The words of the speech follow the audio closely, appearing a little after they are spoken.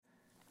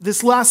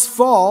This last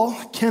fall,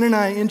 Ken and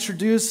I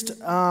introduced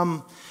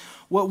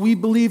what we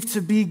believe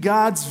to be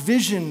God's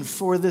vision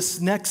for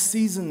this next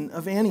season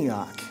of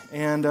Antioch.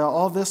 And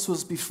all this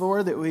was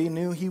before that we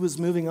knew he was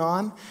moving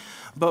on.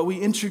 But we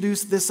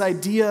introduced this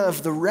idea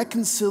of the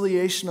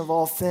reconciliation of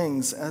all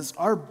things as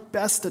our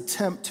best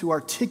attempt to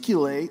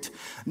articulate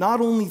not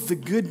only the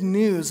good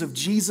news of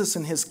Jesus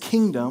and his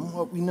kingdom,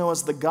 what we know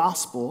as the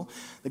gospel,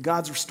 that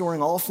God's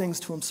restoring all things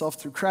to himself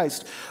through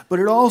Christ, but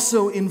it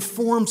also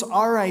informs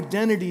our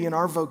identity and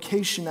our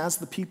vocation as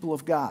the people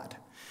of God.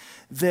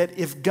 That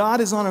if God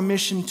is on a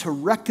mission to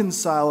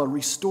reconcile or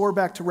restore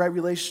back to right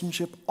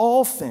relationship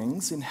all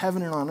things in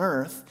heaven and on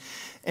earth,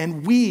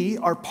 and we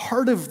are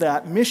part of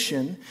that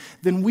mission,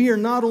 then we are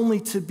not only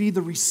to be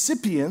the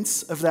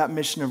recipients of that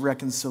mission of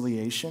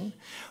reconciliation,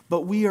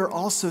 but we are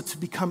also to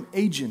become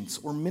agents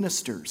or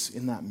ministers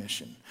in that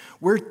mission.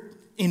 We're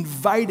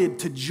invited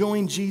to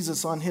join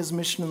Jesus on his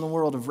mission in the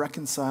world of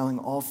reconciling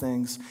all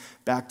things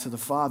back to the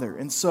Father.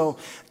 And so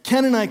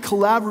Ken and I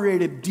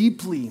collaborated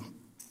deeply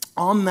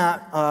on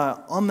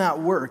that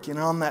work and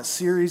on that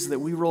series that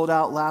we rolled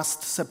out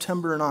last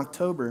September and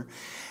October.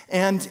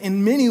 And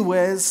in many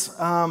ways,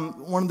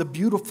 one of the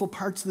beautiful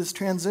parts of this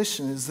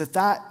transition is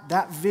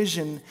that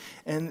vision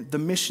and the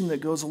mission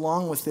that goes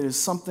along with it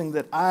is something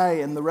that I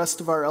and the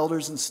rest of our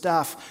elders and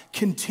staff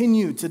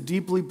continue to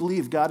deeply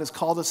believe God has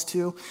called us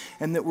to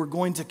and that we're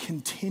going to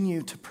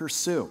continue to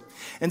pursue.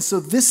 And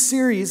so this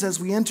series, as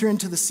we enter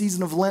into the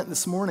season of Lent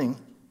this morning,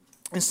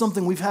 is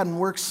something we've had in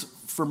works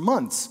for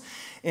months.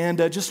 And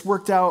just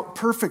worked out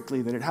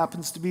perfectly that it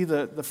happens to be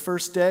the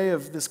first day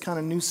of this kind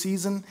of new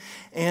season.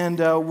 And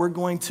we're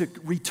going to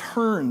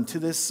return to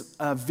this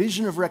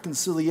vision of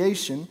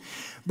reconciliation.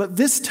 But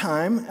this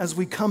time, as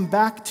we come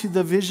back to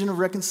the vision of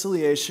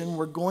reconciliation,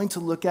 we're going to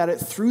look at it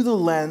through the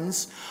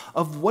lens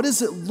of what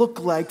does it look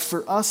like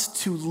for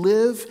us to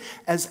live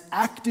as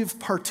active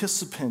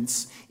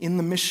participants in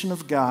the mission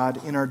of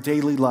God in our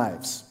daily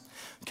lives.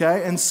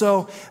 Okay, and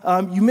so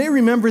you may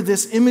remember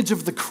this image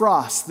of the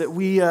cross that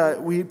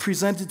we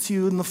presented to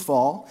you in the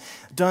fall,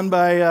 done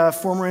by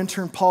former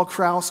intern Paul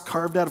Krause,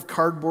 carved out of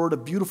cardboard, a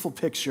beautiful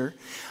picture.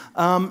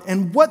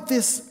 And what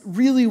this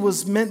really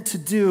was meant to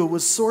do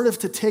was sort of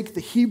to take the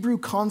Hebrew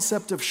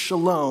concept of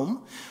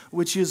shalom,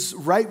 which is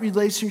right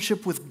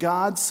relationship with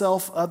God,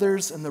 self,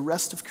 others, and the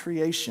rest of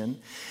creation,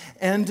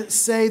 and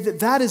say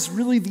that that is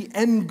really the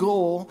end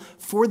goal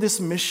for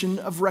this mission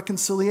of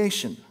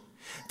reconciliation.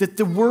 That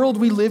the world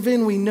we live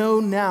in, we know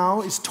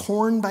now, is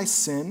torn by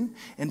sin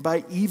and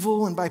by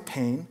evil and by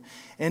pain.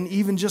 And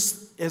even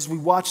just as we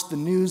watch the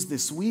news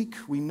this week,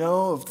 we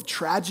know of the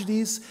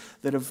tragedies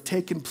that have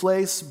taken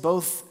place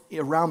both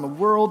around the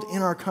world,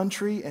 in our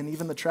country, and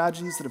even the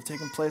tragedies that have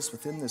taken place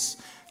within this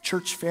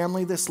church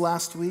family this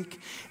last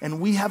week.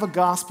 And we have a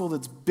gospel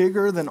that's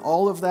bigger than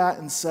all of that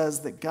and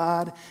says that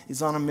God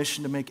is on a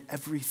mission to make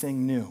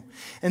everything new.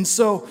 And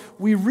so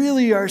we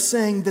really are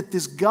saying that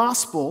this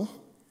gospel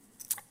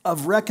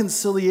of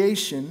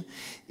reconciliation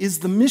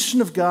is the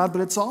mission of God,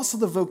 but it's also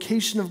the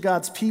vocation of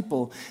God's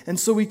people. And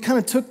so we kind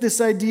of took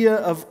this idea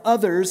of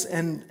others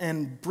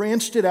and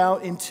branched it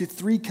out into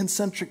three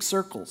concentric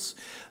circles.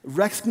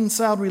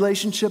 Reconciled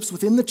relationships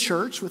within the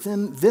church,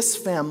 within this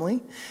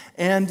family,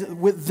 and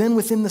then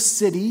within the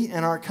city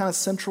and our kind of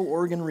Central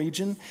Oregon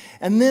region,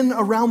 and then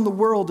around the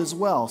world as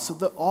well. So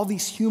all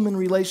these human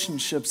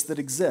relationships that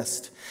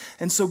exist.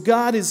 And so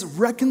God is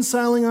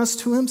reconciling us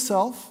to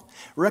himself,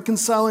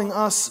 reconciling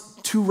us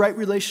to right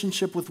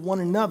relationship with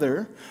one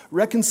another,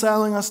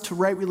 reconciling us to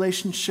right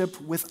relationship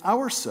with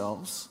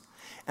ourselves,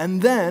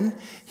 and then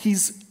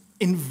he's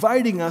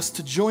inviting us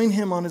to join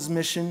him on his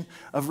mission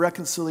of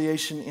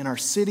reconciliation in our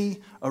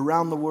city,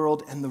 around the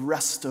world, and the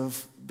rest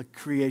of the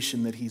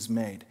creation that he's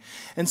made.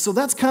 And so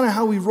that's kind of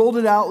how we rolled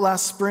it out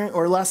last spring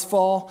or last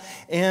fall,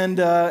 and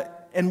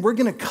we're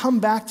going to come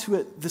back to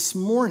it this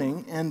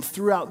morning and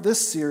throughout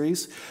this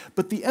series,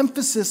 but the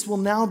emphasis will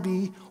now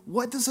be,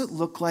 what does it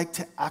look like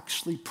to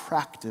actually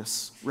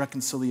practice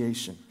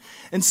reconciliation?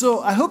 And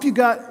so I hope you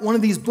got one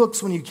of these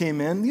books when you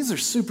came in. These are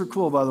super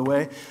cool, by the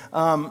way.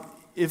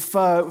 If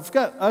we've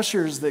got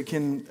ushers that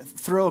can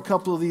throw a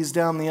couple of these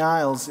down the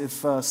aisles,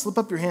 slip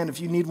up your hand if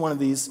you need one of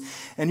these.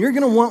 And you're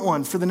going to want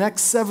one for the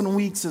next 7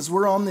 weeks as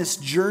we're on this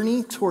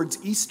journey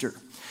towards Easter.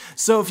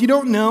 So if you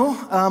don't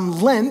know,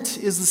 Lent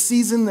is the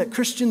season that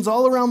Christians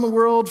all around the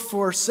world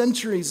for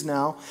centuries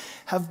now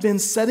have been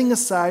setting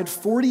aside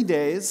 40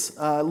 days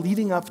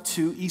leading up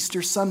to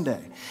Easter Sunday.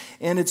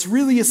 And it's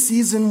really a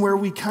season where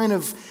we kind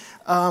of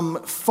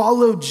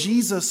follow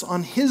Jesus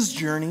on his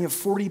journey of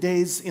 40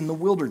 days in the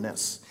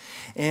wilderness.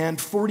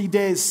 And 40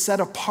 days set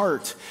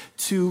apart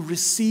to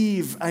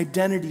receive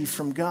identity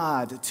from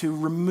God, to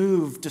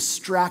remove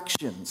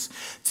distractions,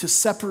 to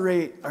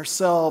separate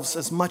ourselves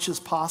as much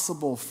as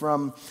possible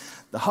from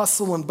the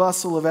hustle and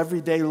bustle of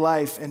everyday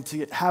life, and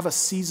to have a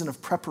season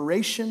of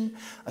preparation,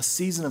 a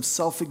season of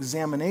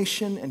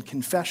self-examination and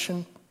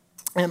confession,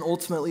 and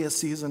ultimately a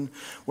season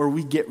where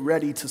we get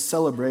ready to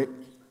celebrate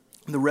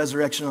the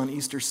resurrection on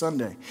Easter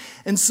Sunday.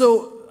 And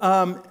so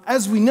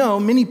as we know,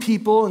 many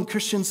people and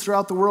Christians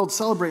throughout the world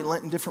celebrate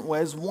Lent in different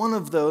ways. One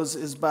of those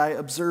is by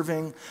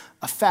observing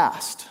a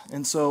fast.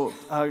 And so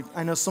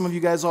I know some of you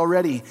guys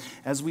already,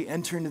 as we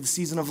enter into the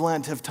season of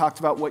Lent, have talked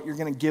about what you're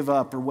going to give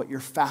up or what you're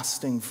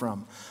fasting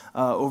from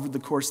over the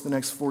course of the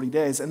next 40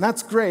 days. And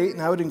that's great,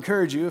 and I would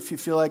encourage you, if you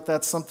feel like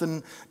that's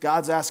something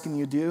God's asking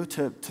you to do,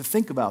 to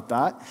think about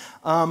that.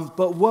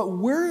 But what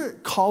we're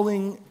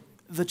calling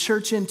the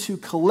church into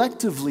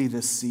collectively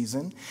this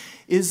season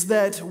is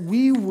that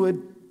we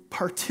would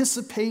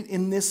participate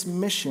in this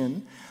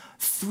mission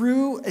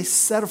through a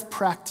set of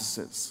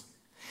practices.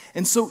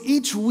 And so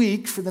each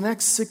week for the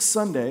next 6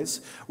 Sundays,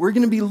 we're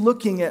going to be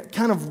looking at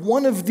kind of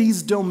one of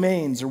these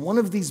domains or one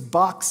of these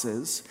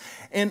boxes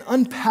and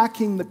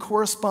unpacking the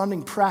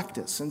corresponding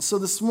practice. And so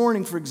this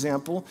morning, for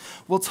example,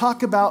 we'll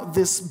talk about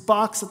this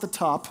box at the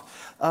top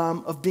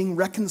of being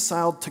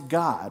reconciled to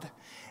God.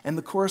 And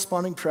the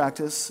corresponding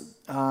practice,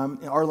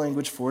 our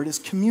language for it, is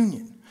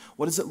communion.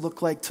 What does it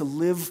look like to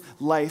live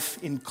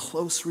life in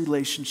close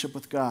relationship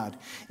with God,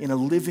 in a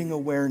living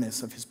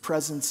awareness of His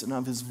presence and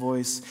of His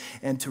voice,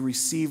 and to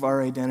receive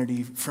our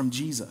identity from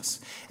Jesus?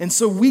 And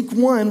so week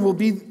 1 will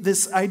be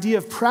this idea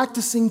of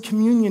practicing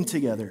communion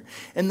together.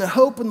 And the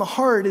hope and the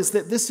heart is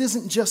that this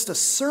isn't just a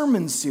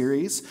sermon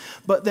series,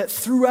 but that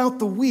throughout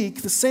the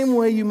week, the same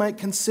way you might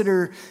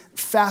consider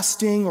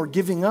fasting or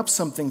giving up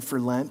something for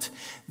Lent,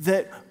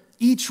 that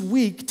each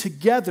week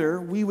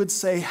together we would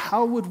say,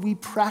 how would we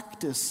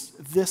practice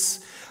this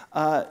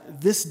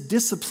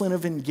discipline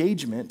of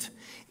engagement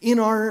in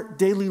our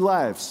daily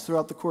lives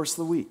throughout the course of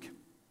the week?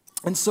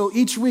 And so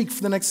each week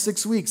for the next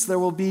 6 weeks, there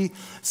will be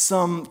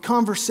some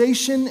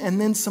conversation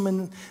and then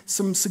some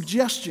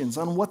suggestions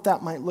on what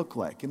that might look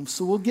like. And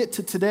so we'll get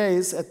to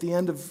today's at the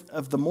end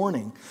of the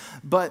morning.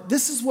 But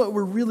this is what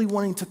we're really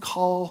wanting to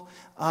call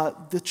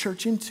the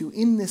church into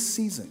in this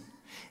season.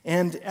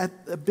 And at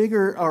a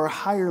bigger or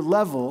higher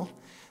level,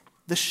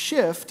 the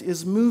shift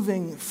is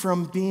moving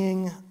from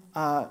being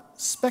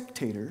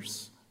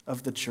spectators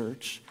of the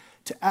church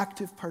to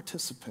active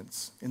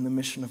participants in the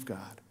mission of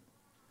God.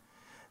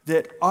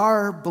 That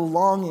our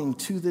belonging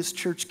to this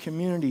church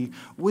community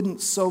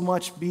wouldn't so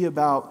much be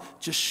about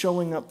just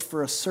showing up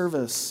for a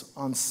service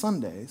on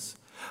Sundays,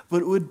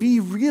 but it would be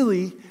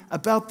really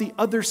about the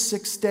other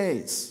 6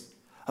 days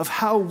of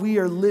how we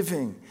are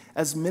living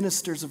as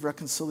ministers of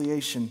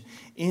reconciliation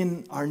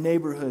in our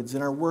neighborhoods,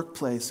 in our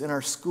workplace, in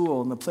our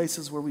school, in the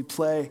places where we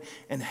play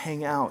and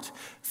hang out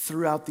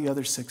throughout the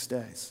other 6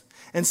 days.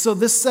 And so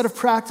this set of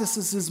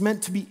practices is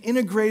meant to be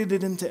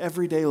integrated into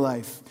everyday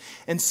life.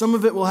 And some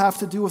of it will have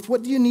to do with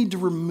what do you need to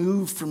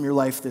remove from your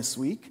life this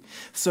week.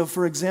 So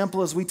for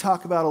example, as we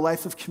talk about a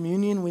life of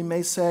communion, we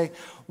may say,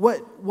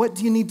 what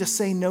do you need to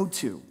say no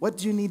to? What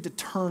do you need to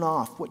turn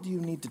off? What do you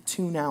need to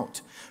tune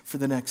out for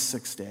the next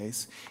 6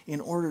 days in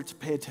order to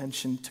pay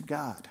attention to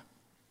God?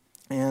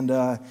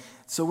 And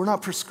so we're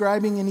not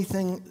prescribing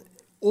anything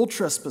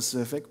ultra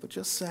specific, but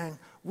just saying,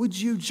 would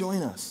you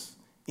join us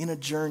in a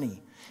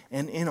journey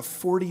and in a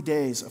 40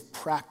 days of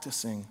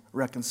practicing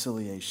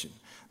reconciliation?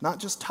 Not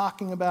just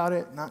talking about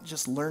it, not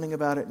just learning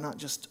about it, not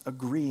just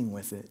agreeing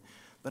with it,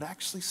 but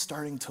actually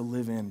starting to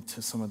live into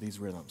some of these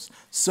rhythms.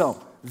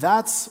 So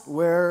that's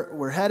where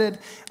we're headed.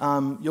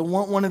 You'll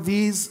want one of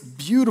these.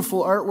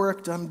 Beautiful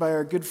artwork done by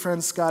our good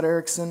friend Scott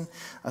Erickson,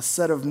 a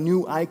set of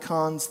new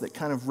icons that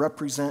kind of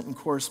represent and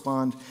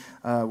correspond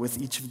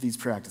with each of these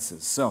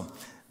practices. So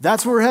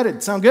that's where we're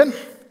headed. Sound good?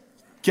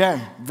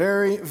 Okay,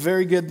 very,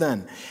 very good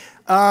then.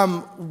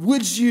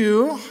 Would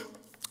you...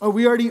 Oh,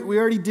 we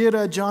already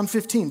did John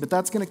 15, but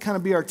that's going to kind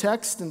of be our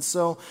text, and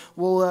so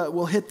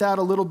we'll hit that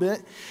a little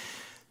bit.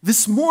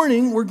 This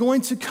morning, we're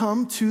going to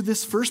come to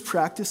this first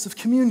practice of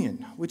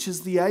communion, which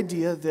is the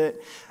idea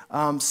that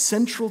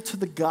central to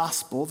the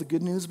gospel, the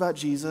good news about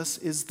Jesus,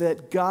 is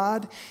that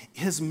God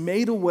has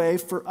made a way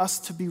for us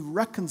to be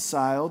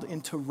reconciled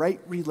into right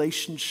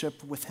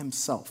relationship with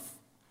Himself.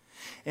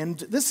 And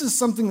this is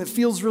something that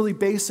feels really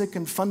basic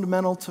and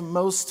fundamental to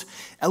most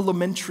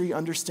elementary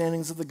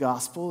understandings of the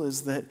gospel,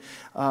 is that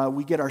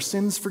we get our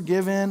sins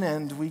forgiven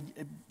and we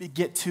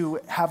get to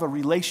have a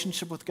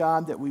relationship with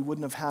God that we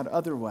wouldn't have had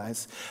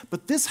otherwise.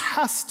 But this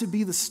has to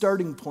be the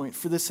starting point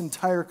for this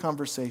entire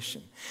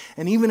conversation.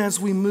 And even as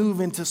we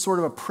move into sort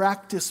of a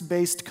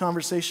practice-based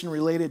conversation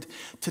related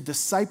to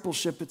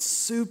discipleship, it's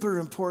super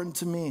important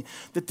to me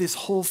that this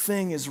whole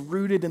thing is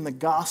rooted in the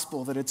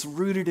gospel, that it's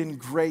rooted in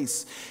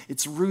grace,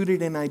 it's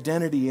rooted in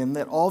identity, and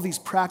that all these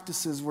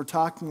practices we're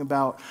talking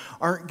about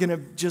aren't going to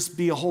just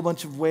be a whole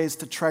bunch of ways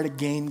to try to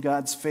gain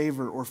God's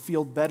favor or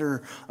feel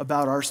better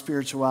about our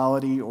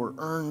spirituality or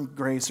earn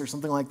grace or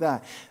something like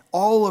that.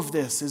 All of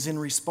this is in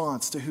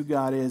response to who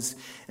God is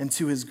and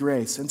to His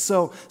grace. And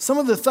so some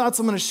of the thoughts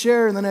I'm going to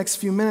share in the next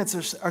few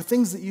minutes are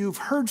things that you've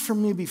heard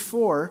from me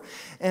before,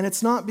 and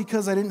it's not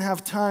because I didn't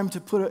have time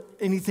to put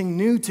anything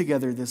new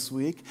together this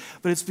week,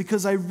 but it's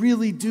because I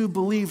really do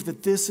believe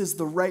that this is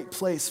the right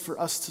place for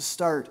us to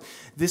start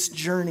this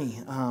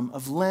journey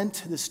of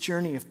Lent, this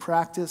journey of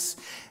practice,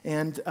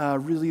 and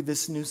really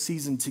this new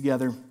season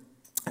together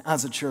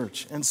as a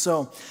church. And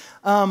so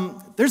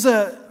there's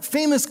a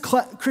famous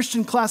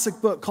Christian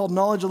classic book called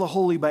Knowledge of the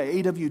Holy by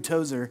A.W.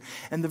 Tozer.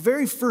 And the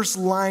very first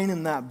line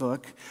in that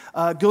book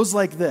goes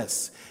like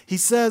this. He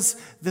says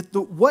that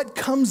what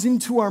comes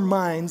into our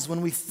minds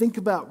when we think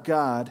about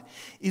God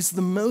is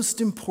the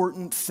most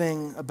important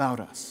thing about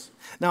us.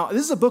 Now,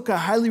 this is a book I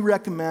highly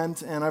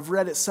recommend, and I've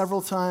read it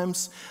several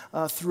times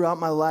throughout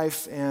my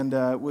life, and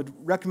would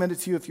recommend it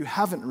to you if you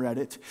haven't read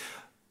it.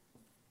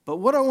 But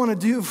what I want to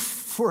do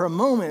for a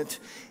moment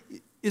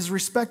is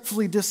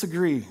respectfully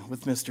disagree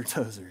with Mr.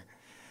 Tozer.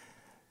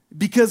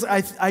 Because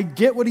I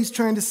get what he's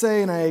trying to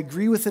say, and I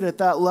agree with it at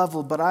that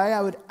level, but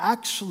I would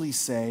actually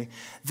say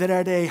that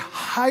at a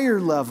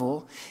higher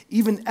level,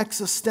 even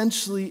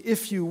existentially,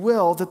 if you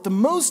will, that the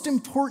most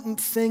important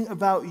thing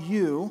about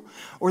you,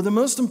 or the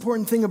most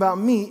important thing about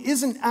me,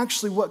 isn't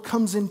actually what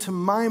comes into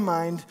my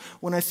mind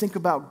when I think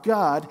about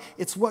God.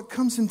 It's what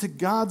comes into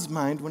God's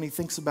mind when he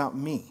thinks about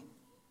me.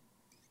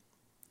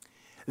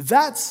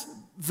 That's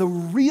the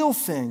real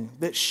thing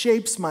that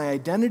shapes my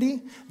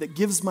identity, that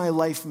gives my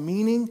life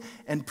meaning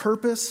and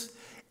purpose.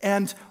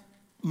 And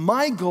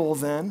my goal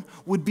then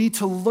would be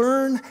to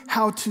learn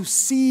how to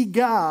see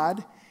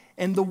God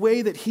and the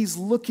way that he's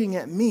looking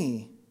at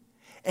me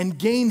and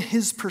gain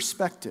his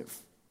perspective.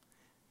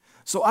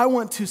 So I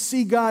want to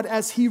see God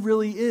as he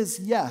really is,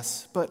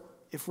 yes, but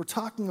if we're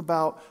talking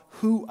about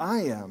who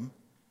I am,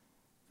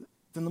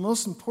 then the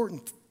most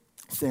important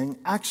thing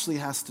actually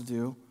has to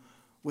do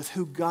with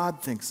who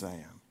God thinks I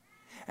am,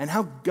 and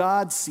how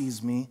God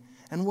sees me,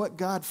 and what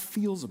God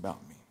feels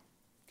about me,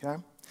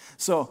 okay?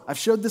 So I've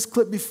showed this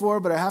clip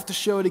before, but I have to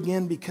show it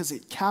again because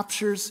it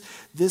captures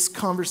this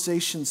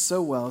conversation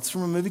so well. It's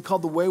from a movie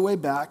called The Way, Way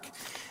Back,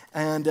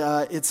 and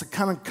it's a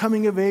kind of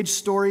coming-of-age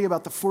story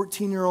about the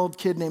 14-year-old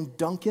kid named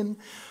Duncan,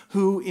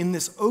 who in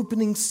this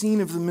opening scene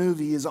of the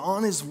movie is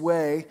on his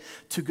way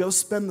to go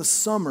spend the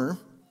summer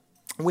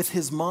with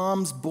his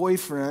mom's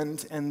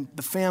boyfriend and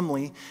the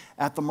family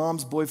at the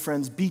mom's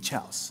boyfriend's beach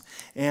house.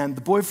 And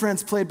the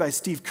boyfriend's played by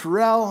Steve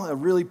Carell, a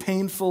really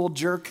painful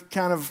jerk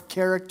kind of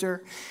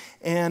character.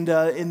 And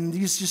in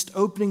these just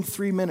opening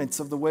 3 minutes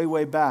of The Way,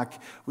 Way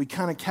Back, we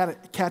kind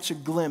of catch a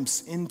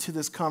glimpse into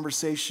this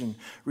conversation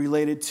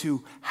related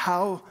to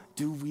how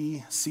do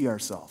we see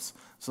ourselves.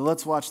 So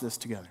let's watch this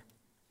together.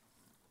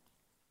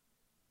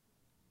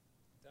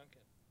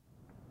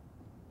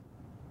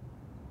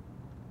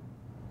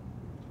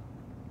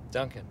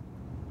 Duncan.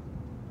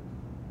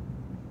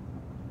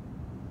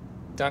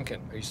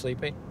 Duncan, are you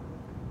sleeping?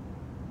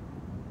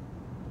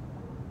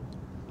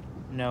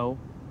 No.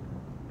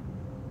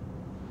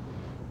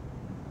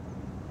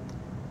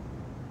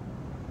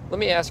 Let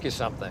me ask you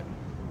something.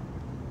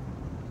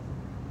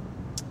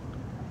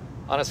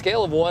 On a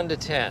scale of 1 to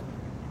 10,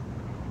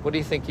 what do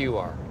you think you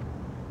are?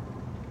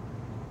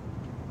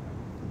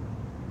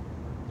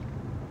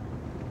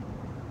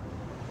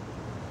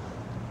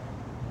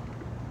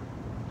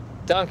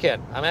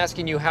 Duncan, I'm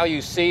asking you how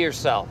you see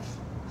yourself.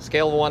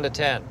 Scale of 1 to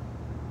 10.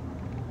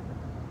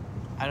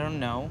 I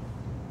don't know.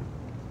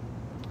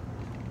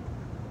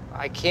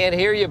 I can't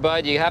hear you,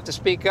 bud. You have to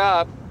speak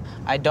up.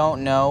 I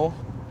don't know.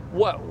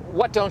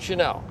 What don't you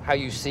know? How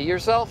you see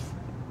yourself?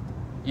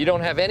 You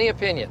don't have any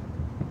opinion.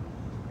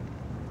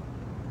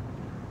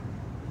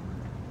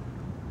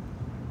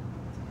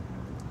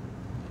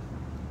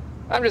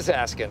 I'm just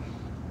asking.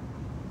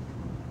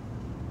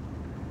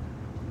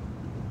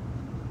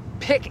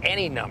 Pick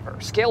any number,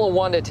 scale of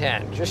 1 to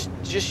 10. Just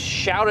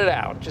shout it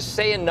out. Just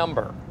say a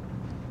number.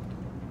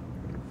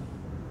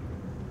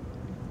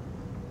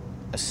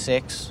 A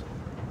 6.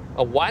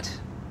 A what?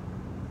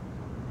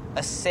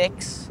 A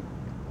 6.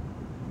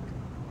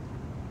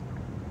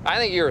 I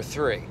think you're a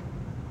 3.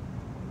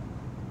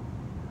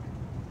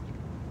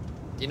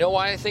 You know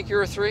why I think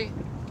you're a 3?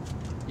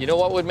 You know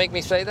what would make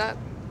me say that?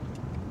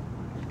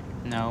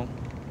 No.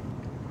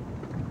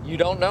 You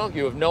don't know?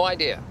 You have no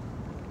idea.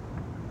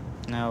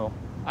 No.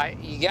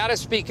 You gotta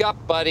speak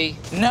up, buddy.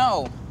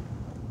 No!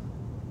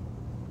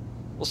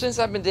 Well, since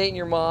I've been dating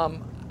your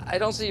mom, I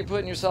don't see you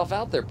putting yourself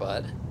out there,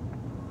 bud.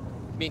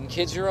 Meeting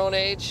kids your own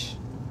age.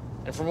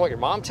 And from what your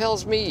mom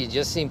tells me, you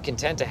just seem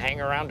content to hang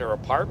around her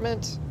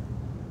apartment.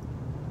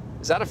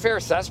 Is that a fair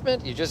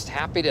assessment? You're just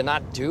happy to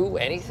not do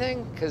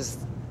anything? Because,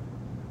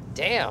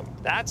 damn,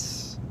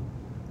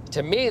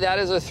 to me, that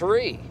is a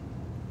 3.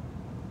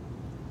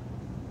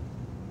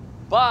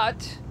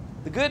 But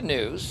the good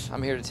news,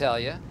 I'm here to tell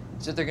you,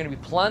 is that there are going to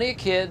be plenty of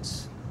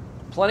kids,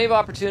 plenty of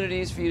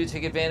opportunities for you to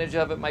take advantage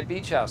of at my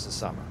beach house this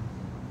summer.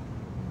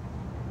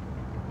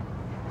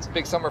 It's a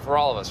big summer for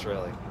all of us,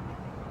 really.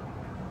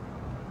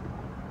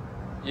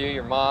 You,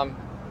 your mom,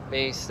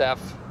 me, Steph.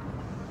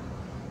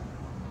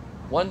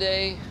 One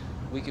day,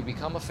 we could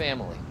become a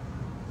family.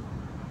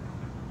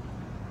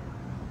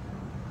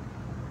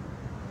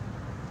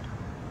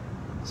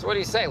 So what do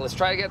you say? Let's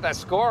try to get that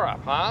score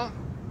up, huh?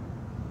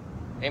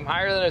 Aim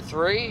higher than a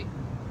 3?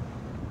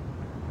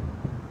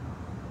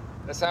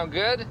 That sound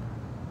good?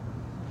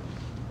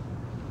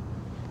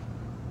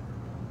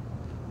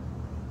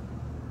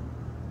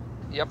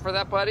 You up for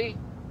that, buddy?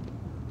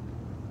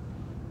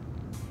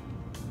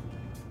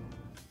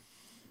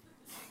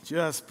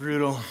 Just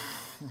brutal.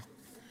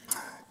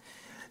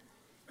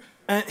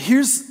 And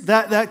here's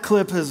that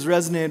clip has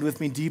resonated with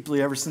me deeply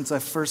ever since I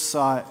first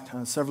saw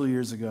it several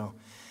years ago.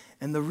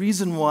 And the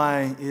reason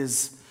why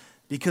is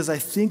because I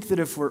think that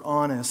if we're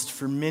honest,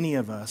 for many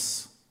of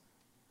us,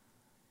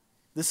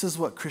 this is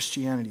what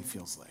Christianity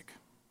feels like.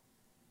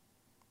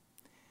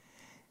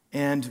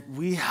 And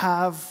we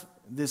have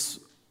this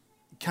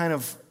kind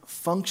of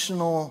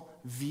functional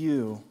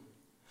view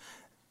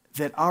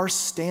that our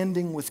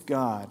standing with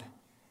God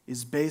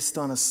is based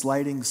on a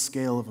sliding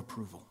scale of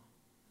approval.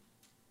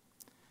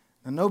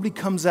 Now, nobody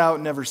comes out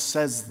and ever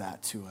says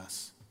that to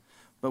us.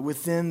 But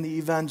within the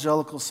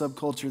evangelical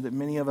subculture that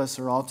many of us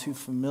are all too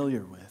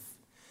familiar with,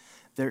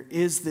 there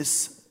is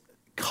this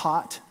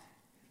caught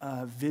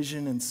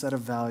vision and set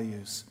of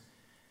values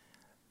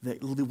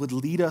that would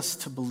lead us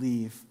to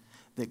believe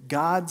that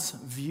God's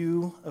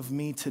view of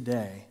me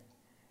today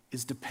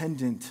is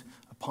dependent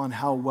upon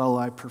how well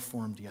I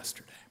performed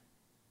yesterday.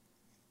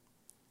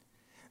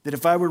 That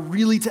if I were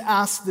really to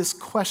ask this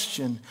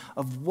question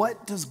of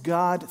what does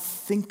God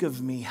think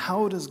of me,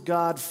 how does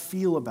God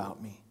feel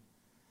about me,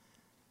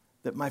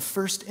 that my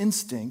first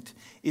instinct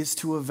is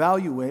to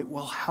evaluate,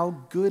 well,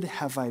 how good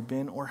have I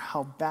been or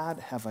how bad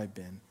have I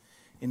been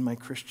in my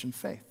Christian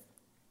faith?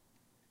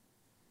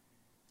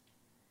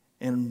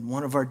 And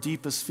one of our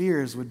deepest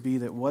fears would be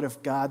that what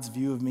if God's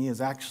view of me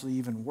is actually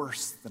even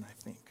worse than I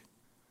think?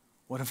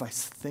 What if I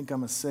think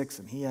I'm a 6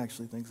 and he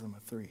actually thinks I'm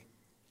a 3?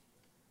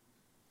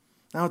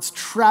 Now, it's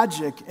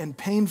tragic and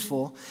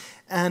painful,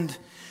 and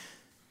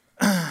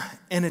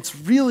it's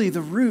really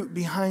the root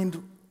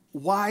behind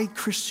why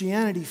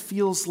Christianity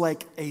feels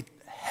like a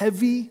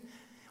heavy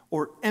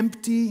or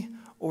empty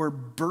or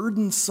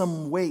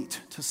burdensome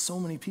weight to so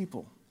many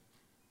people.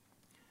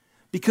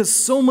 Because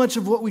so much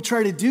of what we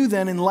try to do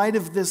then, in light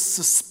of this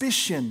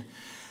suspicion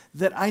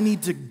that I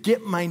need to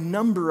get my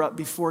number up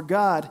before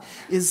God,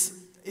 is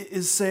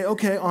say,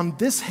 okay, on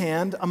this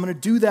hand, I'm going to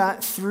do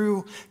that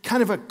through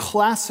kind of a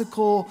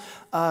classical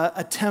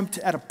attempt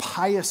at a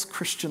pious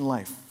Christian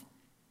life,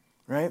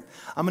 right?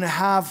 I'm going to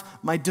have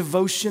my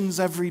devotions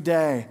every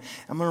day.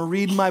 I'm going to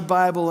read my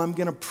Bible. I'm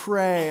going to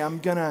pray. I'm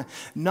going to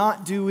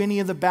not do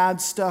any of the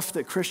bad stuff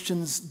that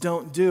Christians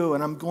don't do.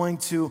 And I'm going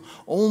to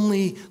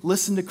only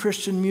listen to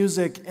Christian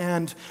music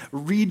and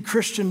read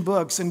Christian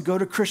books and go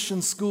to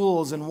Christian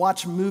schools and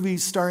watch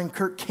movies starring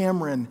Kirk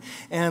Cameron.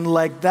 And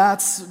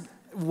that's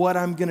what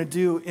I'm going to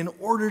do in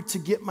order to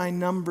get my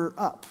number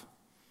up.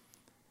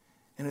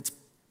 And it's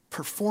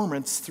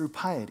performance through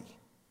piety.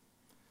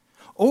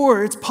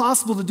 Or it's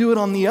possible to do it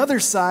on the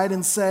other side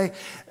and say,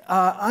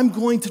 I'm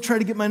going to try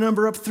to get my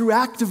number up through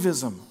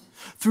activism,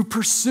 through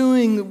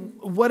pursuing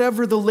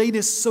whatever the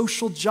latest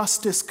social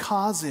justice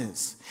cause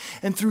is,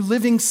 and through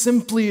living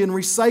simply and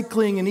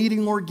recycling and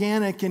eating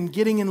organic and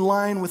getting in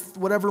line with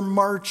whatever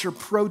march or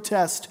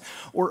protest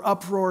or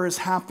uproar is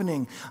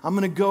happening. I'm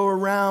going to go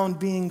around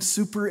being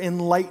super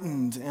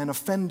enlightened and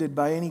offended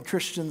by any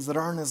Christians that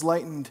aren't as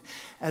enlightened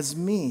as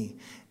me.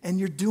 And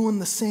you're doing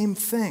the same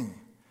thing,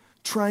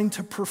 trying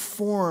to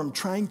perform,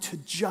 trying to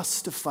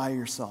justify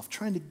yourself,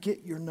 trying to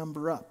get your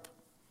number up.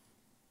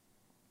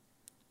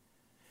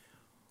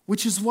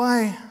 Which is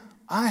why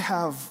I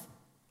have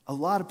a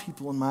lot of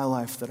people in my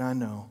life that I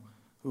know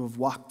who have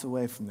walked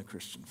away from the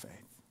Christian faith.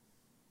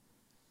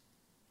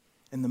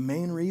 And the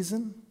main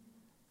reason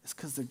is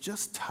because they're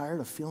just tired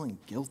of feeling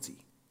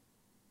guilty.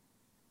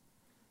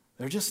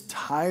 They're just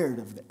tired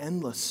of the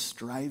endless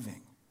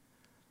striving.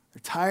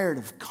 They're tired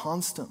of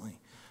constantly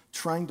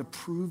trying to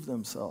prove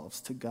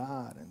themselves to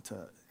God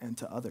and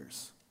to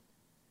others.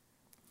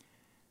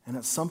 And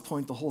at some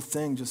point, the whole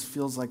thing just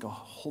feels like a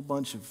whole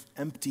bunch of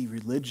empty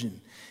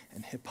religion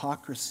and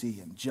hypocrisy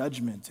and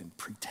judgment and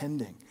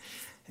pretending.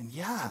 And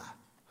yeah,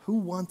 who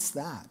wants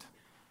that?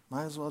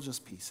 Might as well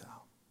just peace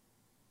out.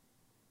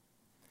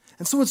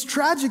 And so what's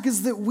tragic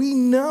is that we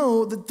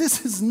know that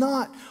this is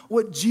not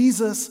what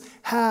Jesus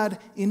had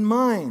in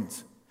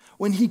mind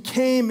when he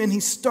came and he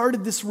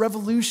started this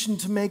revolution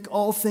to make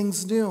all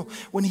things new,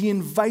 when he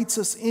invites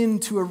us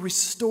into a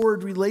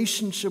restored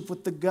relationship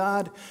with the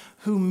God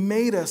who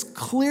made us.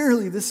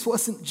 Clearly, this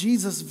wasn't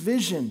Jesus'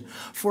 vision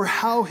for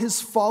how his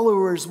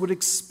followers would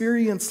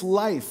experience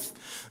life,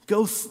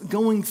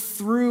 going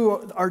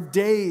through our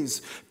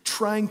days,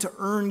 trying to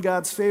earn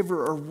God's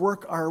favor or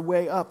work our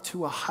way up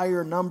to a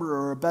higher number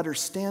or a better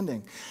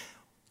standing.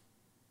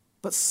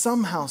 But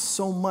somehow,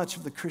 so much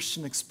of the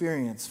Christian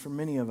experience for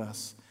many of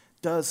us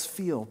does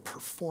feel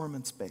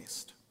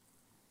performance-based.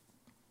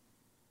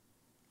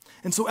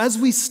 And so as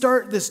we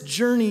start this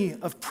journey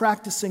of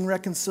practicing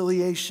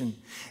reconciliation,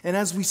 and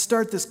as we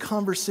start this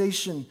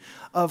conversation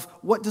of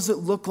what does it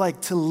look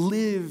like to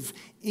live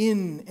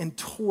in and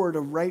toward a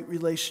right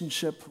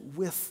relationship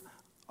with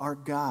our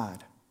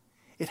God,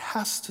 it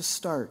has to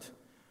start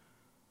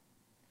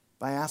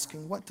by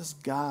asking, what does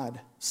God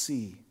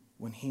see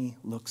when he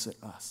looks at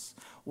us?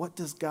 What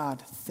does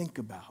God think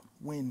about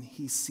when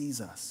he sees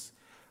us?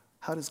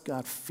 How does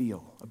God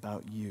feel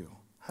about you?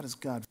 How does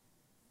God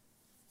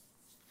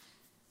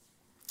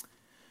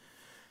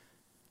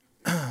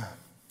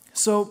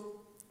So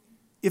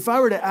if I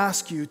were to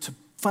ask you to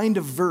find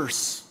a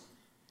verse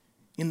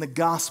in the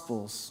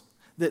Gospels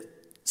that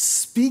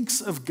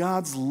speaks of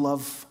God's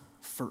love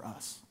for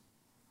us,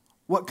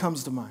 what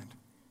comes to mind?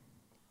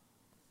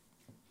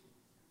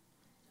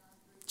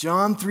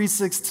 John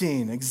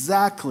 3:16,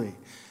 exactly.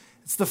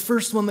 It's the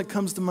first one that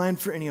comes to mind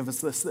for any of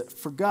us. This, that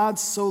for God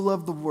so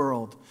loved the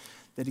world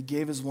that he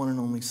gave his one and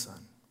only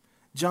Son.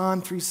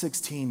 John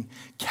 3:16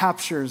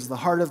 captures the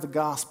heart of the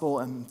gospel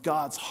and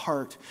God's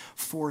heart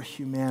for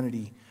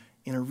humanity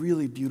in a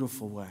really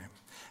beautiful way.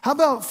 How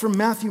about from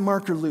Matthew,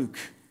 Mark, or Luke?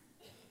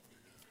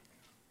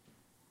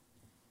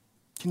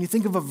 Can you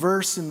think of a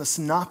verse in the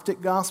synoptic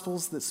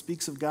gospels that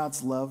speaks of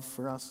God's love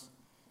for us?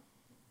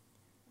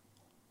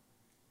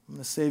 I'm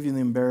going to save you the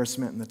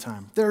embarrassment and the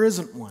time. There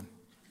isn't one.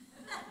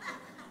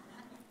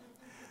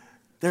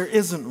 There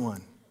isn't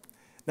one.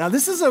 Now,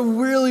 this is a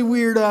really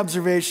weird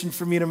observation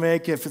for me to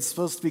make if it's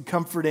supposed to be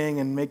comforting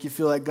and make you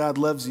feel like God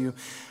loves you.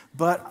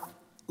 But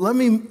let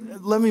me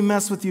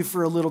mess with you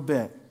for a little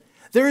bit.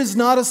 There is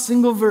not a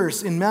single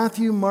verse in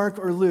Matthew, Mark,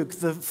 or Luke,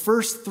 the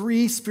first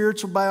three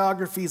spiritual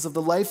biographies of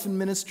the life and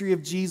ministry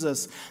of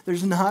Jesus.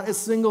 There's not a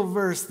single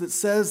verse that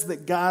says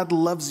that God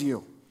loves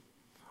you,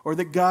 or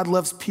that God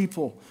loves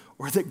people,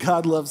 or that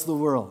God loves the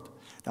world.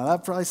 Now,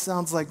 that probably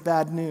sounds like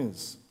bad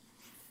news.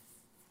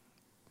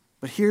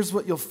 But here's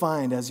what you'll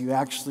find as you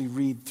actually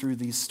read through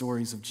these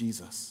stories of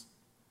Jesus.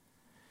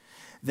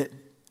 That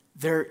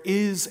there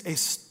is a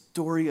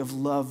story of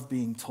love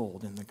being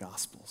told in the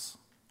Gospels.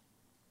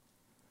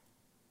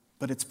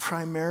 But it's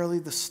primarily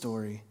the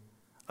story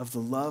of the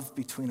love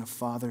between a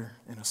father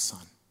and a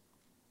son.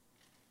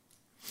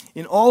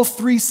 In all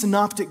three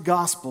synoptic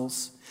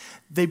Gospels,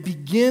 they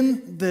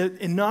begin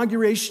the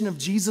inauguration of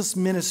Jesus'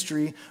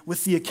 ministry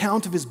with the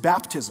account of his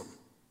baptism,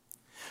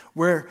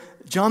 where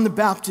John the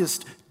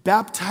Baptist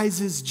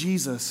baptizes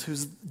Jesus,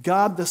 who's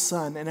God the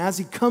Son, and as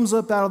he comes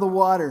up out of the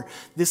water,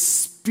 this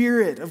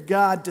Spirit of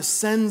God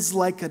descends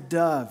like a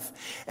dove,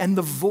 and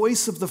the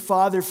voice of the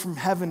Father from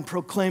heaven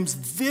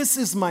proclaims, "This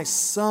is my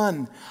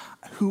Son,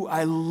 who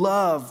I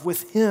love.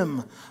 With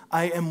him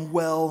I am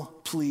well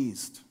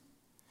pleased."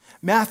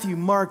 Matthew,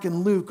 Mark,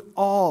 and Luke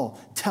all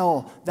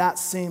tell that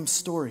same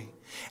story.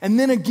 And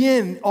then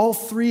again, all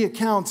three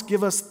accounts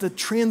give us the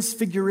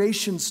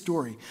transfiguration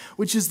story,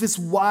 which is this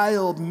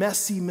wild,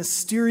 messy,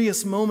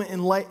 mysterious moment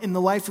in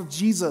the life of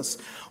Jesus,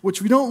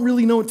 which we don't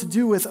really know what to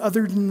do with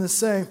other than to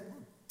say,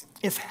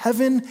 if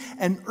heaven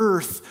and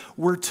earth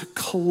were to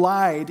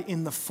collide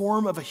in the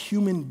form of a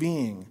human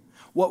being,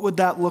 what would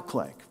that look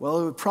like?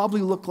 Well, it would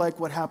probably look like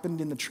what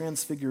happened in the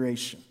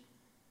transfiguration.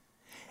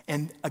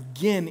 And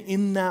again,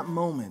 in that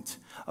moment,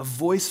 a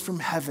voice from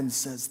heaven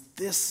says,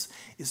 "This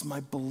is my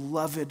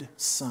beloved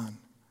Son.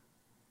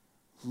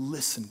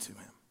 Listen to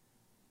him."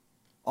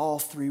 All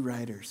three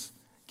writers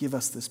give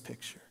us this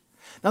picture.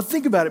 Now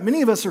think about it.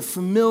 Many of us are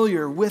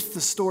familiar with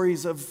the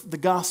stories of the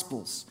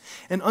Gospels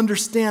and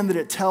understand that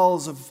it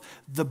tells of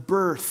the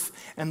birth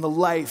and the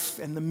life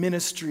and the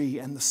ministry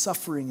and the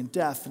suffering and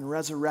death and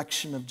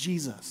resurrection of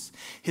Jesus,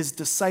 his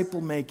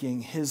disciple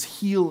making, his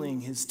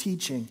healing, his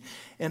teaching,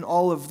 and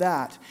all of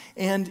that.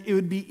 And it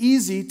would be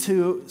easy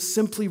to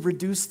simply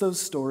reduce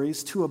those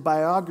stories to a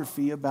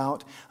biography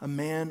about a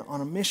man on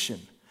a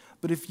mission.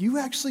 But if you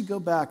actually go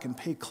back and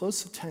pay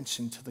close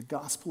attention to the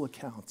gospel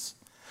accounts,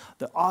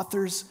 the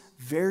authors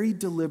very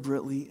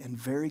deliberately and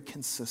very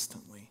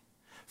consistently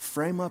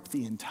frame up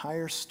the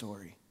entire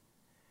story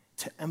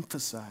to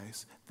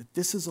emphasize that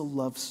this is a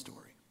love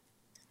story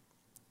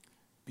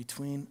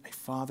between a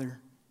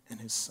father and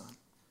his son.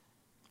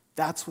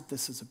 That's what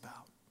this is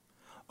about.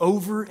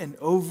 Over and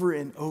over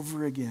and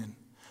over again,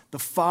 the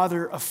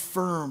Father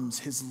affirms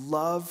his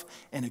love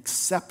and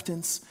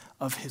acceptance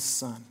of his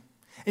Son.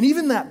 And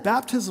even that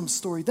baptism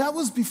story, that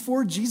was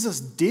before Jesus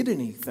did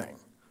anything,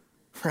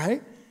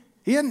 right?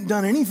 He hadn't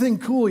done anything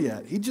cool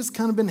yet. He'd just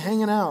kind of been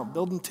hanging out,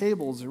 building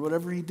tables or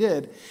whatever he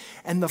did.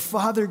 And the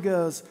Father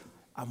goes,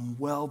 "I'm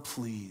well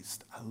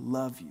pleased. I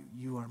love you.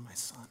 You are my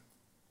Son."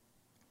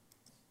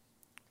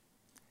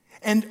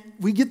 And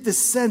we get this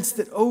sense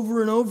that over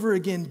and over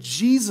again,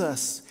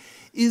 Jesus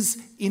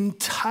is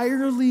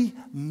entirely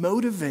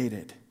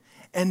motivated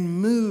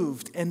and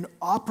moved and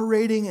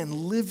operating and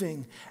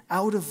living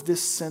out of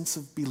this sense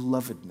of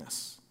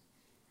belovedness.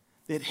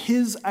 That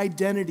his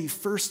identity,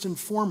 first and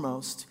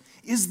foremost,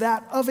 is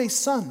that of a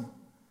son,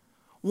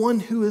 one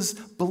who is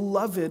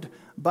beloved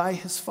by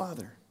his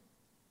Father.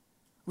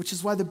 Which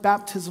is why the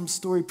baptism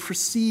story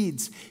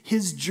precedes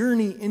his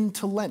journey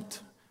into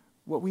Lent,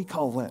 what we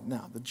call Lent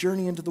now, the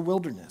journey into the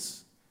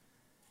wilderness.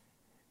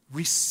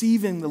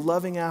 Receiving the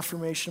loving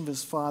affirmation of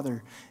his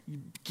Father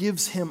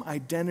gives him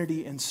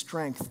identity and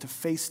strength to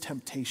face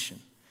temptation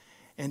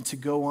and to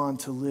go on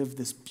to live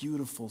this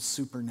beautiful,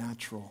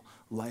 supernatural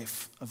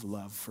life of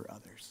love for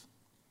others.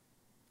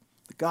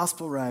 The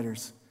gospel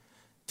writers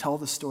tell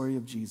the story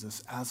of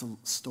Jesus as a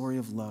story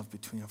of love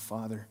between a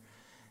father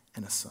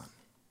and a son.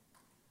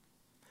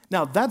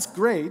 Now, that's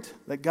great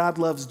that God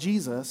loves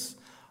Jesus.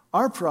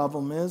 Our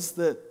problem is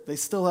that they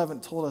still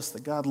haven't told us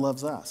that God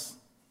loves us,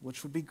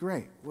 which would be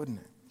great, wouldn't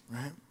it?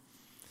 Right?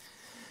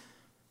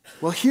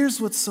 Well, here's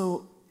what's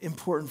so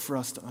important for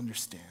us to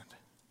understand.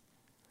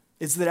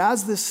 Is that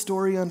as this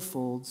story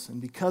unfolds,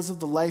 and because of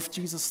the life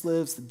Jesus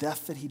lives, the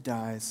death that he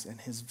dies, and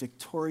his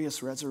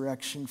victorious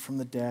resurrection from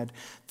the dead,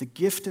 the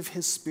gift of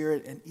his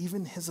Spirit, and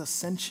even his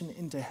ascension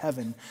into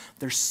heaven,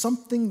 there's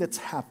something that's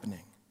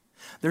happening.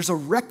 There's a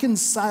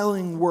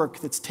reconciling work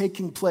that's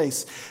taking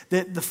place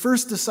that the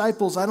first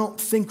disciples, I don't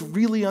think,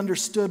 really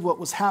understood what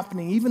was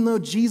happening, even though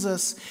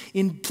Jesus,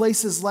 in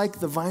places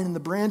like the vine and the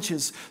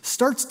branches,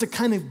 starts to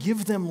kind of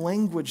give them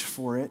language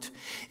for it.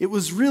 It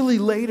was really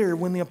later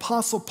when the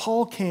Apostle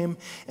Paul came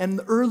and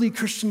the early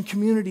Christian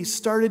community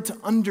started to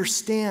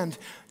understand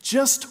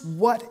just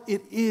what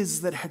it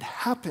is that had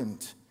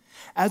happened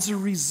as a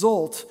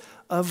result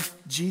of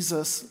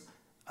Jesus'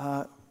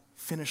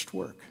 finished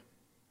work.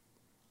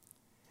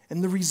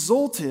 And the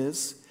result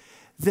is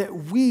that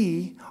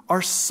we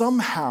are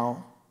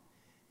somehow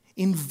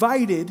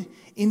invited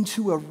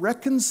into a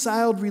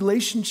reconciled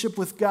relationship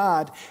with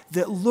God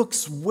that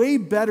looks way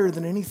better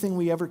than anything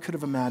we ever could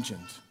have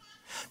imagined.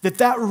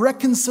 That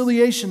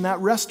reconciliation, that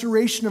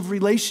restoration of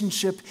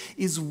relationship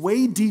is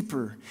way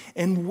deeper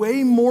and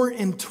way more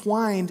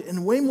entwined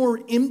and way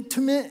more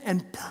intimate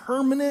and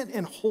permanent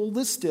and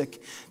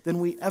holistic than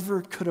we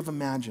ever could have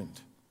imagined.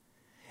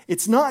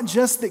 It's not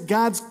just that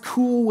God's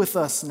cool with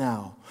us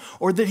now,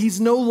 or that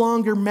he's no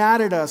longer mad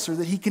at us, or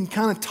that he can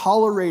kind of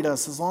tolerate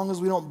us as long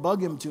as we don't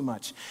bug him too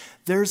much.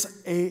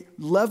 There's a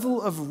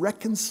level of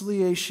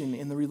reconciliation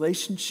in the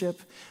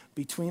relationship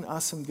between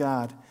us and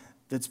God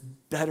that's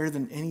better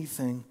than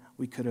anything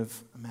we could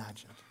have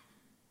imagined.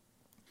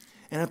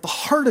 And at the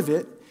heart of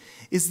it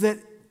is that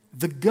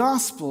the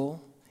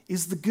gospel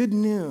is the good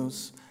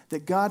news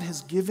that God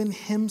has given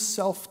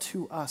himself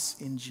to us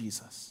in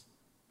Jesus.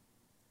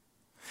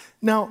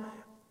 Now,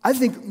 I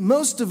think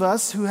most of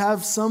us who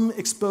have some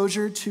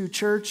exposure to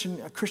church and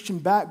a Christian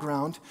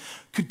background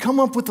could come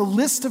up with a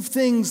list of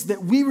things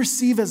that we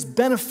receive as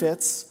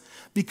benefits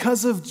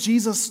because of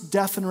Jesus'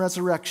 death and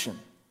resurrection.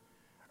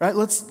 Right?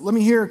 Let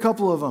me hear a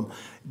couple of them.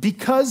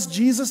 Because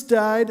Jesus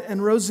died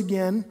and rose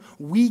again,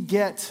 we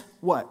get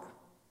what?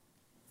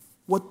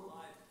 What?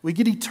 We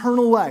get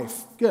eternal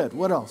life. Good.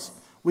 What else?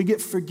 We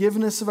get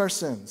forgiveness of our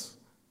sins.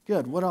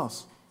 Good. What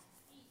else?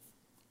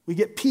 We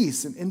get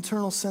peace, an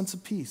internal sense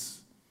of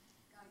peace.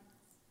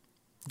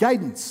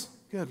 Guidance.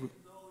 Good.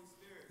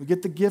 We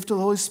get the gift of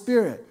the Holy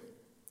Spirit.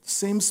 The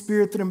same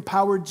Spirit that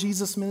empowered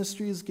Jesus'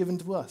 ministry is given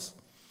to us.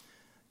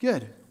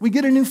 Good. We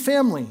get a new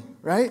family,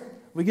 right?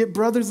 We get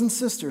brothers and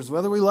sisters,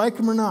 whether we like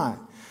them or not.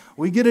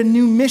 We get a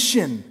new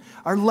mission.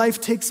 Our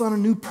life takes on a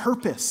new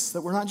purpose,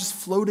 that we're not just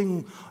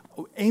floating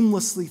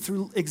aimlessly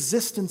through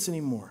existence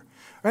anymore.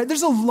 Right?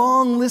 There's a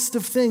long list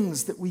of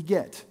things that we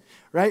get.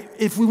 Right?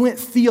 If we went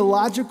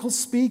theological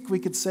speak, we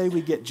could say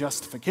we get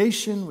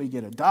justification, we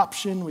get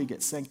adoption, we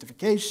get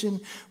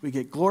sanctification, we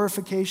get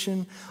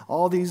glorification,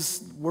 all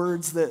these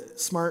words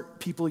that smart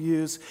people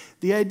use.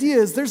 The idea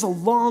is there's a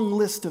long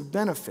list of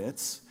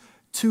benefits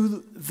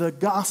to the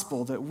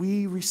gospel that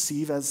we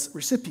receive as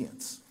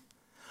recipients.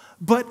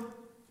 But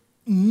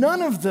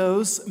none of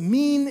those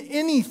mean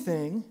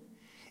anything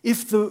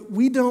if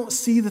we don't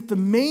see that the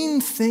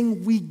main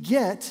thing we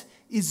get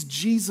is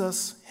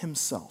Jesus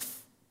himself.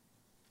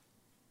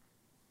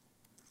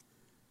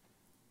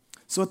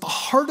 So at the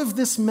heart of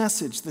this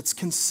message that's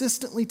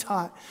consistently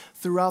taught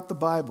throughout the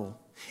Bible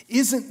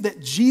isn't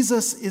that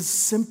Jesus is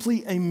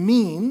simply a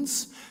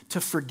means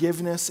to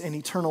forgiveness and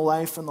eternal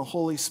life and the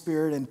Holy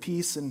Spirit and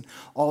peace and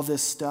all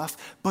this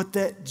stuff, but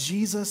that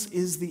Jesus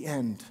is the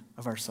end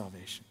of our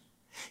salvation.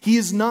 He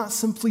is not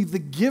simply the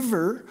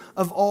giver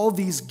of all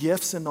these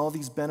gifts and all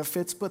these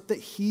benefits, but that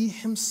he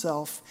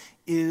himself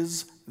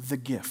is the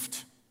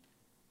gift.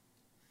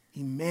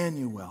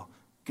 Emmanuel,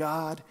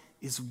 God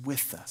is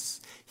with us.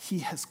 He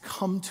has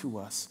come to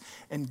us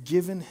and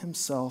given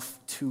himself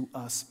to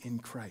us in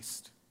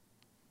Christ.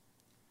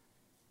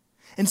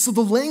 And so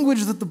the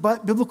language that the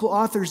biblical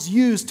authors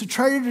use to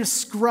try to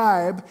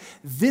describe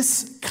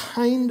this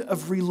kind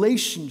of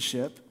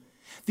relationship,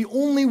 the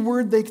only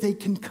word they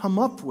can come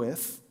up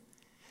with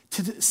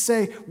to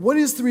say, what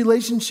is the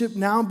relationship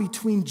now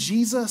between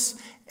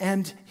Jesus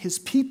and his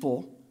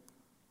people?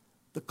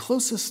 The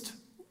closest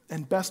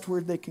and best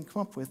word they can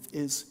come up with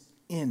is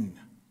in.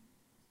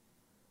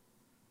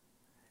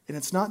 And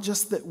it's not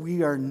just that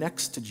we are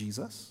next to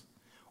Jesus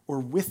or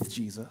with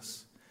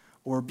Jesus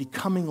or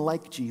becoming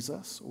like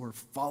Jesus or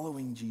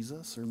following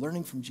Jesus or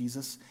learning from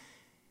Jesus.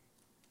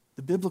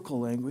 The biblical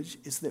language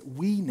is that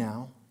we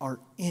now are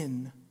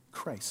in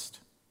Christ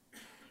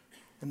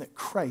and that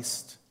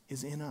Christ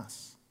is in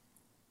us.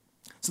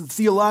 So the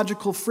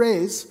theological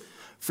phrase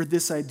for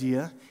this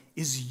idea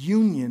is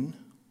union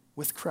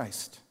with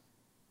Christ.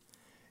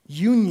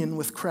 Union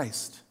with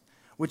Christ,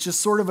 which is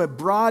sort of a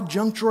broad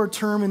junk drawer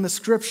term in the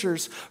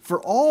scriptures for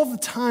all the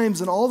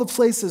times and all the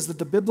places that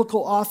the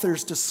biblical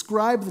authors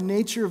describe the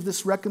nature of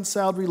this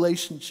reconciled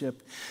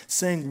relationship,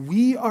 saying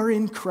we are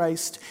in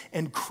Christ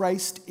and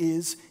Christ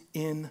is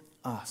in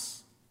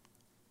us.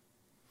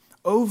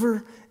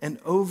 Over and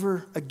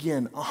over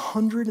again,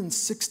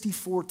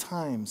 164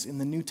 times in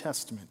the New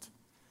Testament,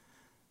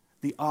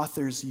 the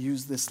authors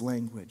use this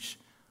language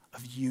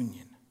of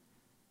union.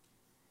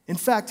 In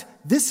fact,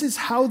 this is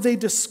how they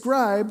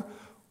describe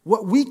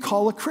what we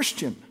call a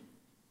Christian.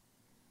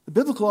 The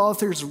biblical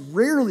authors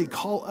rarely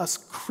call us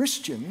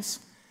Christians.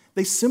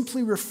 They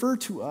simply refer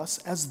to us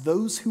as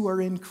those who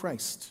are in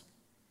Christ,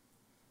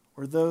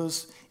 or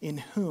those in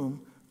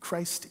whom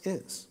Christ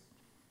is.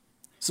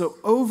 So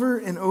over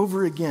and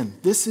over again,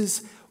 this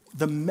is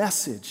the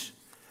message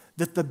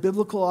that the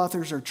biblical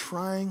authors are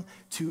trying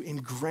to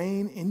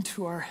ingrain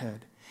into our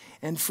head,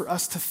 and for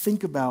us to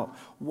think about,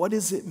 what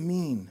does it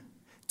mean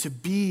to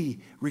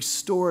be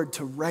restored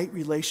to right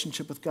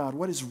relationship with God?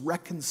 What does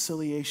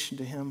reconciliation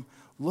to him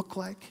look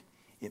like?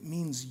 It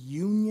means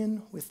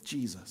union with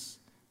Jesus,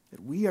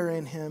 that we are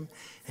in him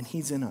and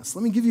he's in us.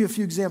 Let me give you a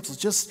few examples,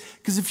 just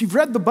because if you've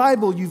read the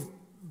Bible, you've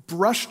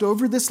brushed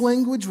over this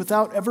language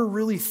without ever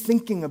really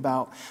thinking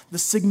about the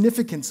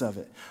significance of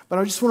it. But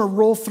I just want to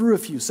roll through a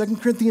few. 2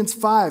 Corinthians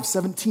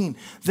 5:17.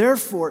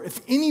 Therefore,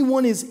 if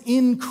anyone is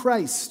in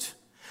Christ,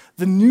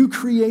 the new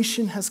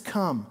creation has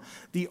come.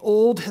 The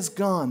old has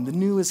gone. The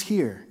new is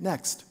here.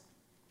 Next.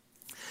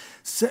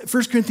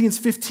 1 Corinthians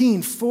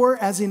 15. For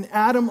as in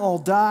Adam all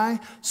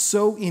die,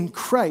 so in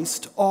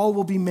Christ all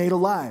will be made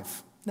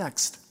alive.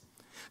 Next.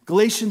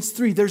 Galatians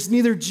 3, there's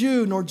neither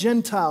Jew nor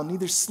Gentile,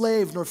 neither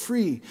slave nor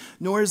free,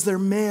 nor is there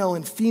male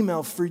and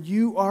female, for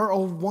you are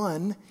all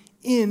one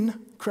in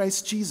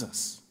Christ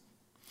Jesus.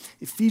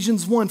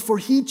 Ephesians 1, for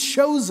he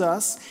chose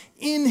us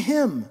in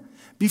him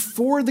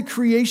before the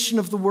creation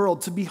of the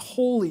world to be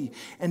holy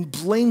and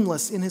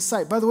blameless in his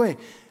sight. By the way,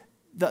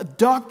 the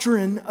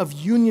doctrine of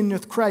union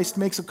with Christ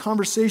makes a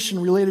conversation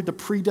related to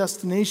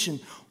predestination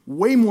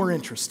way more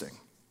interesting.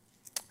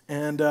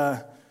 And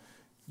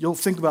you'll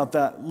think about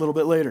that a little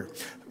bit later.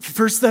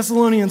 1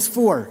 Thessalonians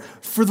 4,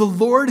 for the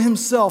Lord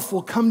himself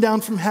will come down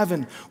from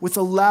heaven with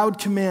a loud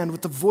command,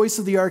 with the voice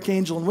of the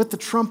archangel, and with the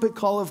trumpet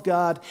call of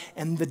God,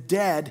 and the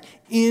dead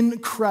in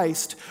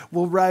Christ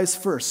will rise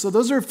first. So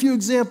those are a few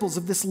examples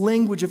of this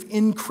language of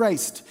in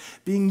Christ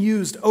being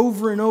used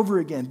over and over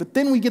again. But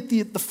then we get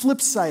the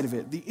flip side of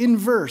it, the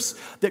inverse,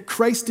 that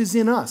Christ is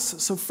in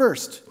us. So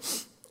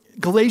first,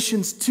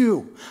 Galatians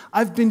 2,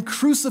 I've been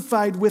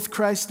crucified with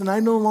Christ and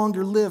I no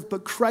longer live,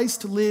 but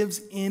Christ lives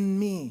in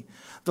me.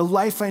 The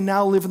life I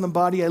now live in the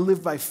body, I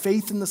live by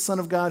faith in the Son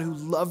of God who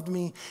loved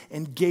me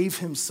and gave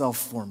himself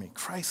for me.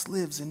 Christ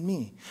lives in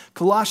me.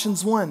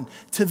 Colossians 1,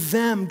 to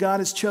them God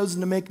has chosen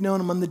to make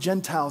known among the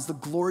Gentiles the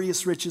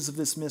glorious riches of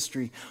this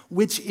mystery,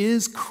 which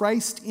is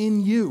Christ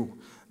in you,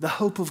 the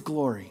hope of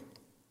glory.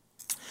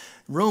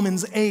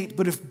 Romans 8,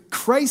 but if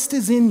Christ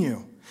is in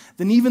you,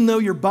 then even though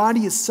your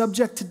body is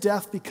subject to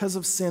death because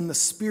of sin, the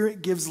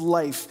Spirit gives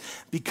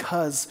life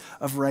because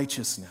of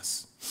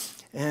righteousness.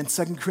 And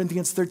 2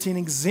 Corinthians 13,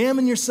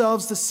 examine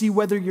yourselves to see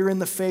whether you're in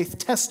the faith.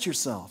 Test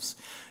yourselves.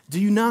 Do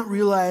you not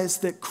realize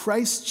that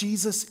Christ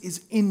Jesus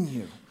is in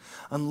you?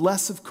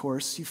 Unless, of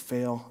course, you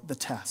fail the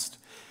test.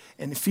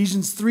 In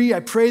Ephesians 3, I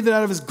pray that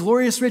out of his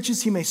glorious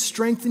riches he may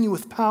strengthen you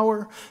with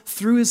power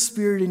through his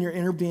Spirit in your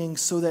inner being,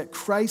 so that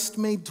Christ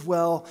may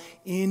dwell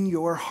in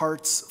your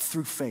hearts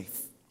through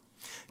faith.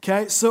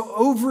 Okay, so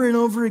over and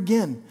over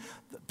again,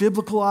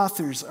 biblical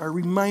authors are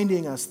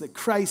reminding us that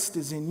Christ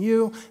is in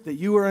you, that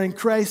you are in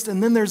Christ,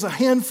 and then there's a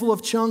handful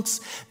of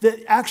chunks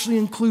that actually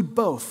include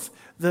both,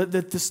 that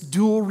this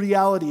dual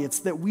reality. It's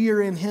that we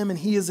are in him and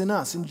he is in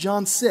us. In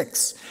John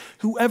 6,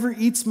 whoever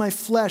eats my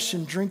flesh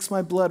and drinks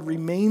my blood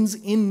remains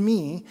in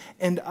me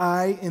and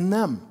I in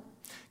them.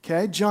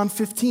 Okay, John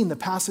 15, the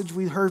passage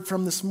we heard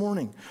from this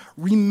morning.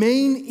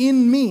 Remain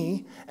in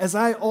me as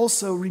I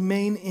also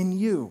remain in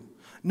you.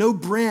 No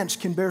branch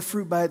can bear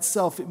fruit by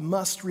itself. It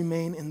must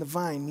remain in the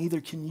vine. Neither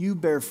can you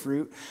bear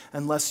fruit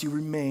unless you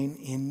remain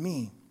in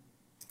me.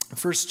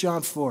 1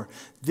 John 4,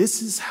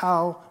 this is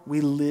how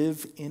we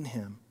live in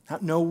him.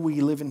 No,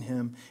 we live in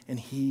him and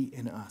he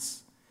in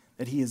us,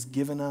 that he has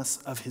given us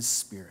of his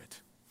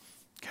Spirit.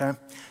 Okay?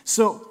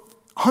 So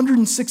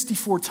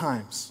 164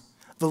 times,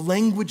 the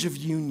language of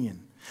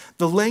union,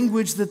 the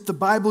language that the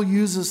Bible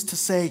uses to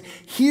say,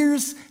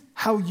 here's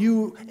how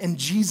you and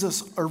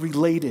Jesus are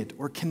related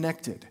or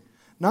connected.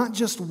 Not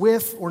just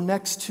with or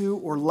next to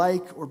or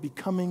like or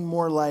becoming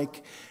more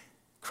like.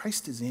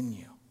 Christ is in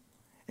you,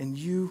 and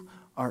you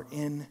are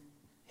in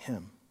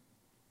him.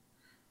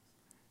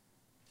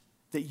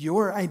 That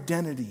your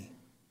identity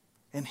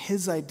and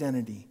his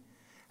identity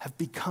have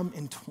become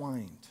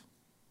entwined.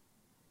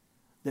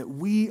 That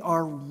we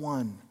are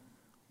one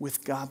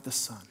with God the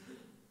Son.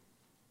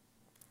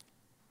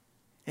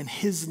 And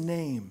his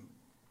name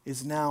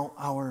is now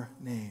our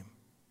name.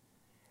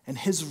 And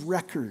his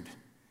record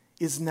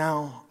is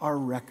now our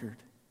record.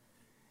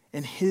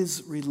 And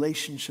his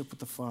relationship with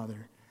the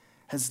Father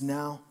has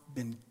now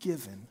been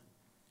given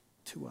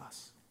to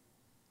us.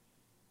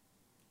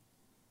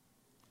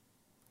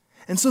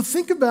 And so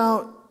think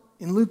about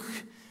in Luke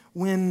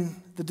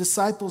when the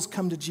disciples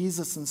come to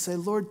Jesus and say,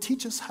 Lord,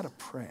 teach us how to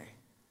pray.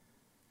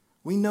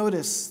 We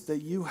notice that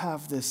you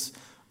have this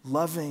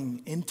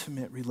loving,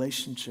 intimate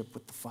relationship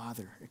with the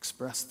Father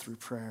expressed through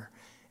prayer,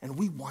 and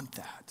we want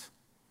that.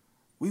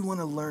 We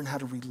want to learn how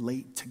to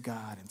relate to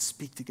God and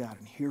speak to God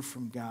and hear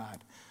from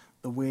God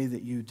the way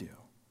that you do.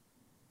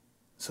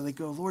 So they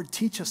go, Lord,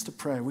 teach us to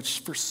pray, which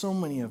for so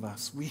many of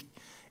us,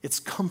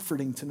 it's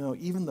comforting to know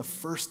even the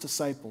first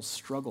disciples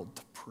struggled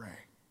to pray.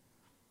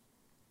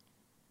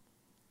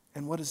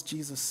 And what does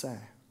Jesus say?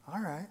 All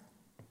right,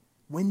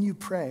 when you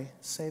pray,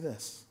 say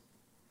this: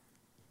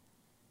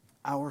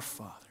 Our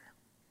Father.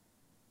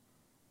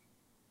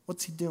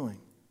 What's he doing?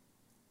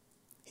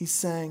 He's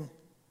saying,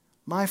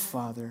 my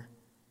Father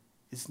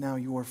is now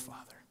your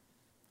Father.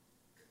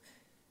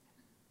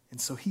 And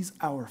so he's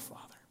our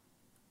Father.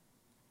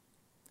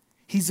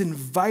 He's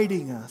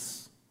inviting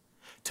us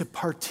to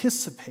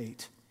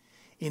participate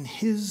in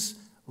his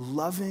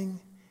loving,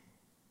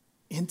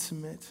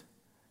 intimate,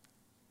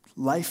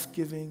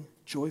 life-giving,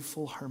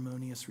 joyful,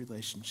 harmonious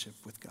relationship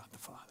with God the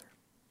Father.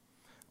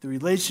 The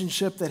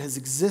relationship that has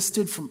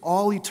existed from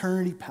all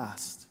eternity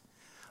past.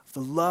 The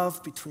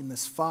love between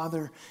this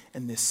Father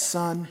and this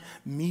Son,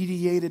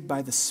 mediated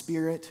by the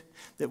Spirit,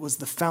 that was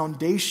the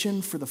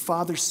foundation for the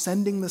Father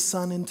sending the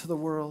Son into the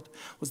world,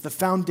 was the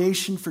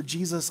foundation for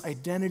Jesus'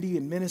 identity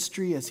and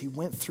ministry as he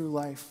went through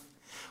life,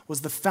 was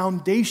the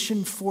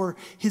foundation for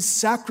his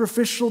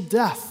sacrificial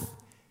death.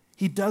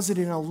 He does it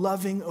in a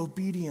loving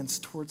obedience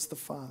towards the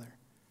Father.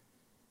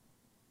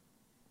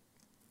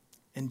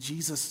 And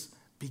Jesus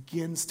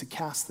begins to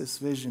cast this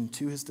vision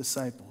to his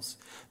disciples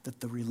that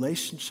the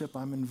relationship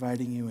I'm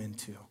inviting you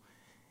into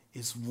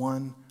is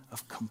one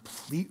of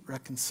complete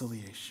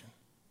reconciliation,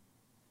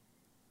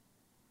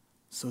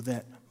 so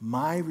that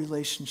my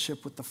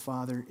relationship with the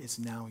Father is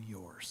now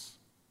yours.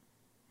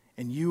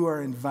 And you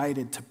are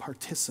invited to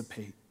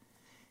participate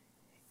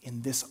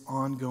in this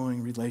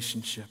ongoing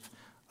relationship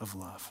of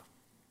love.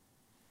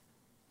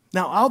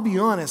 Now, I'll be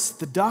honest,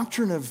 the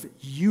doctrine of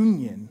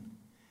union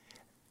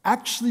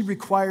actually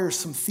requires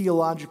some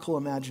theological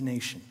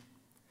imagination.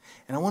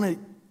 And I want to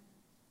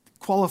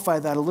qualify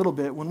that a little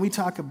bit. When we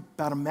talk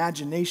about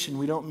imagination,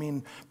 we don't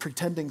mean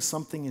pretending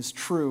something is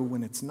true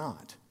when it's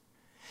not.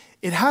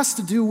 It has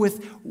to do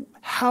with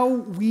how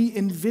we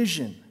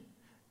envision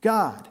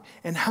God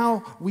and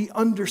how we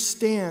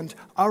understand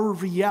our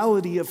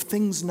reality of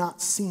things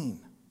not seen.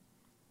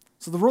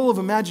 So the role of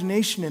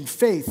imagination in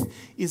faith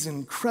is an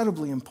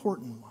incredibly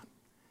important one.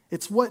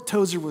 It's what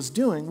Tozer was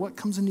doing. What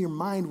comes into your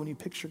mind when you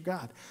picture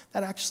God?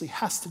 That actually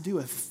has to do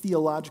with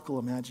theological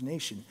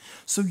imagination.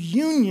 So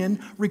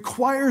union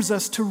requires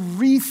us to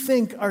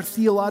rethink our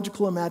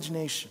theological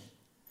imagination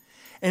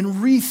and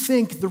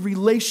rethink the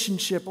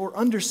relationship, or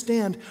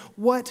understand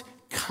what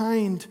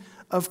kind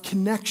of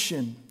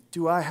connection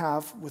do I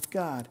have with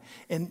God?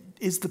 And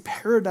is the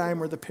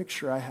paradigm or the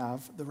picture I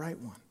have the right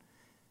one?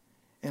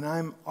 And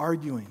I'm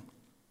arguing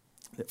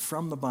that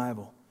from the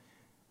Bible,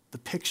 the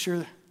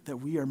picture that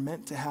we are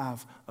meant to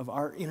have of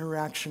our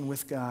interaction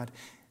with God,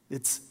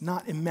 it's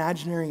not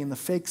imaginary in the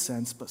fake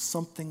sense, but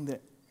something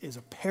that is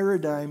a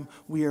paradigm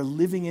we are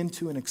living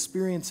into and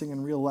experiencing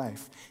in real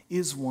life,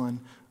 is one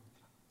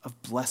of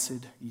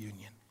blessed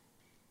union.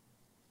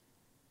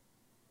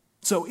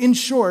 So in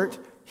short,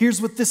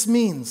 here's what this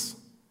means.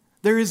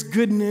 There is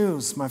good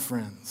news, my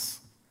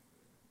friends.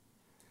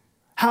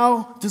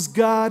 How does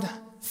God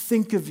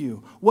think of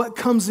you? What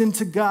comes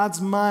into God's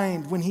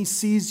mind when he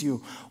sees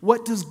you?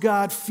 What does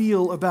God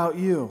feel about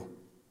you?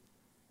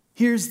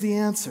 Here's the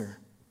answer.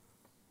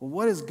 Well,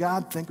 what does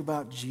God think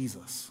about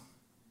Jesus?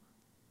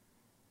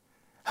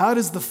 How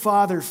does the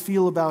Father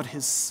feel about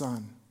his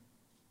Son?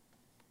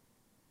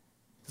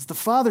 Does the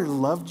Father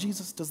love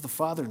Jesus? Does the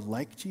Father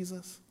like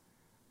Jesus?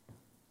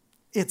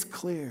 It's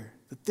clear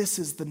that this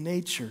is the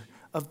nature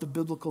of the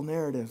biblical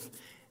narrative.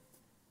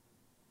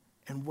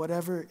 And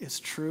whatever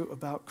is true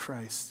about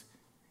Christ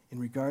in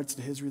regards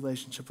to his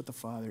relationship with the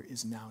Father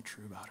is now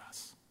true about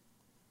us.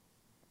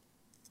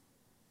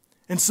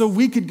 And so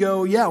we could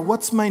go, yeah,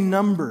 what's my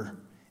number?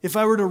 If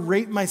I were to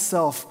rate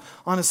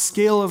myself on a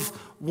scale of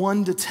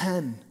 1 to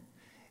 10,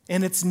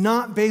 and it's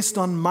not based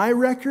on my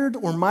record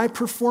or my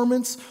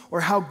performance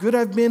or how good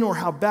I've been or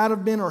how bad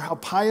I've been or how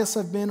pious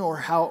I've been or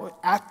how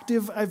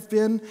active I've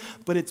been,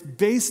 but it's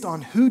based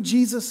on who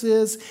Jesus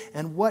is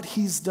and what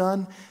he's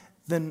done,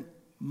 then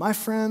my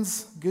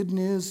friends, good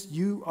news,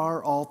 you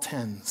are all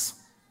 10s.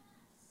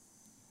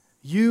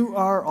 You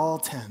are all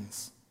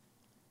 10s.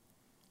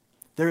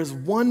 There is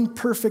one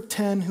perfect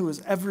 10 who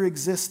has ever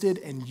existed,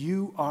 and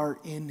you are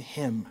in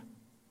him.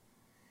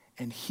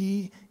 And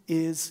he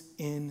is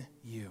in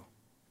you.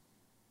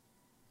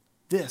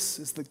 This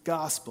is the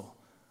gospel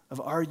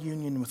of our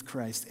union with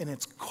Christ, and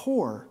it's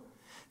core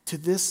to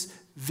this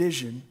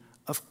vision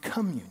of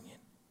communion,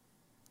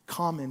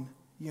 common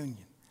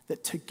union,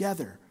 that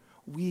together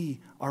we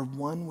are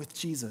one with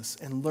Jesus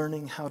and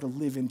learning how to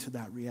live into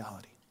that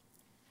reality.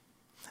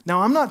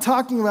 Now, I'm not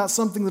talking about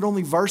something that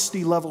only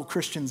varsity level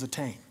Christians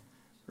attain,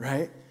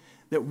 right?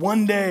 That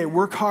one day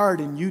work hard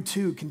and you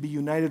too can be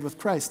united with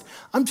Christ.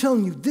 I'm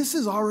telling you, this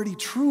is already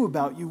true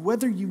about you,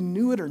 whether you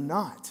knew it or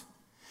not.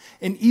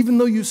 And even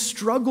though you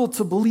struggle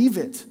to believe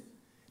it,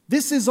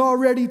 this is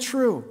already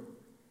true.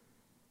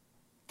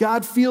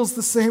 God feels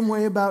the same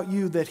way about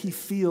you that he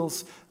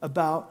feels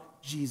about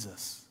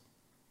Jesus.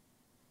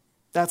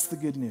 That's the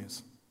good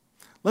news.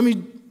 Let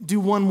me do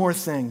one more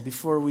thing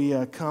before we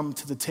come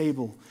to the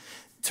table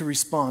to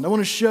respond. I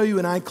want to show you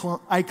an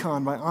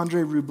icon by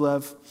Andrei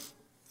Rublev,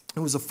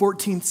 who was a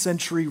 14th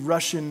century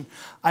Russian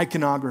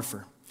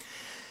iconographer.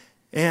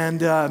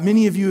 And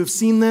many of you have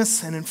seen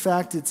this, and in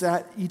fact, it's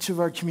at each of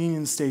our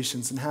communion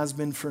stations and has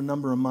been for a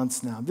number of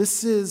months now.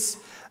 This is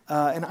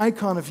an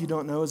icon, if you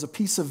don't know, is a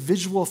piece of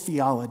visual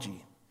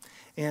theology.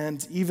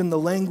 And even the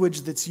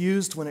language that's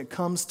used when it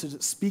comes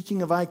to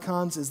speaking of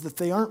icons is that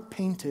they aren't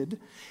painted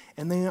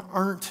and they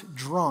aren't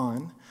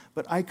drawn,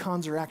 but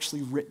icons are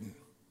actually written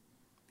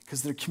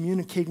because they're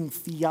communicating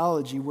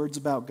theology, words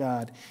about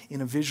God,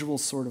 in a visual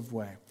sort of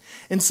way.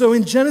 And so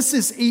in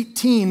Genesis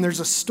 18, there's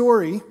a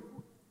story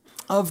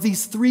of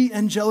these three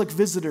angelic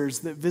visitors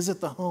that visit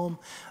the home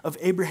of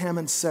Abraham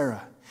and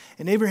Sarah.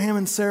 And Abraham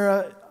and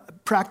Sarah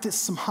practice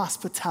some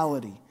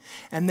hospitality.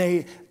 And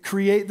they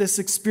create this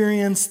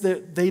experience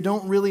that they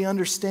don't really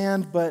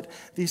understand, but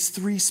these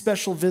three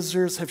special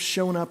visitors have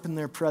shown up in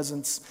their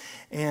presence.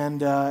 And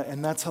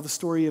that's how the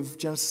story of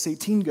Genesis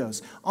 18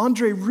 goes.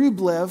 Andrei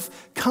Rublev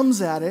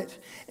comes at it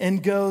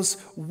and goes,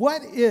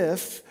 what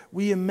if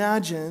we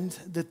imagined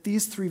that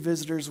these three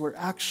visitors were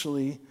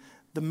actually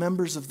the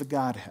members of the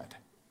Godhead?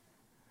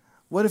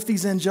 What if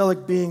these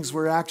angelic beings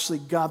were actually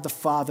God the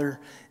Father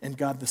and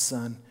God the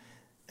Son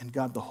and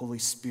God the Holy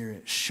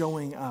Spirit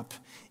showing up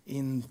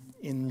in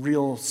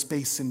real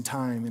space and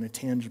time in a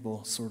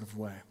tangible sort of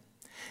way?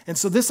 And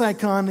so this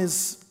icon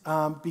has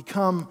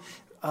become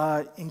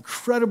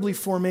incredibly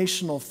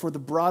formational for the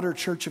broader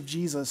Church of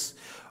Jesus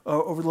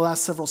over the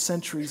last several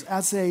centuries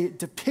as a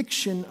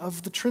depiction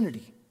of the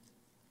Trinity.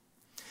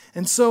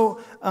 And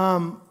so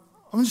I'm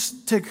going to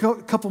just take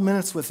a couple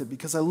minutes with it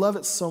because I love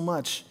it so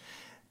much.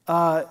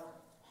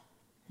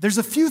 There's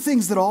a few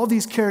things that all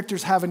these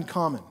characters have in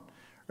common,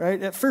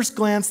 right? At first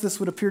glance, this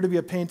would appear to be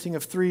a painting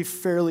of three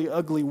fairly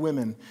ugly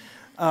women,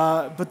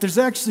 but there's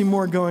actually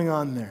more going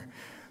on there,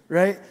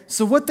 right?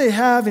 So what they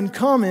have in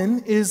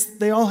common is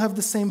they all have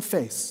the same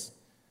face,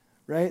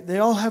 right? They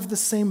all have the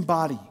same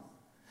body.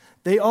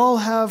 They all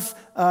have,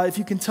 if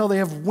you can tell, they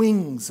have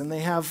wings, and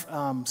they have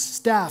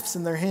staffs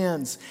in their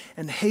hands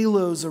and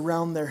halos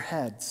around their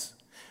heads,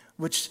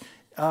 which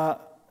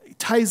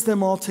ties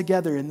them all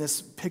together in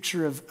this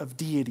picture of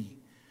deity.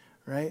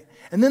 Right?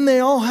 And then they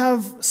all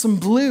have some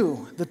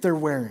blue that they're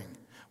wearing,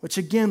 which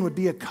again would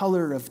be a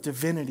color of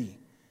divinity.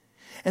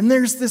 And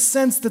there's this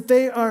sense that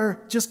they are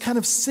just kind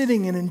of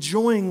sitting and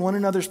enjoying one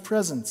another's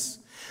presence,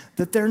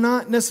 that they're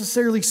not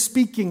necessarily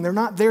speaking, they're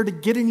not there to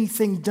get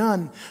anything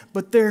done,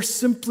 but they're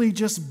simply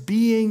just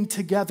being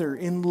together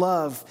in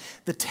love,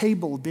 the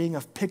table being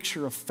a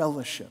picture of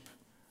fellowship,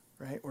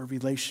 right, or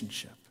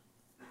relationship.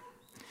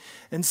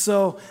 And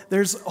so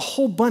there's a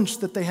whole bunch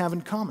that they have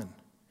in common.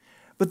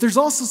 But there's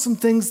also some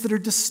things that are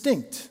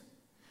distinct,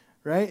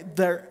 right?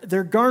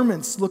 Their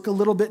garments look a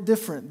little bit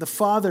different. The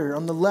Father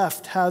on the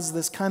left has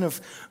this kind of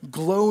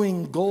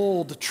glowing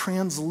gold,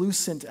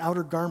 translucent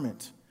outer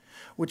garment,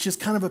 which is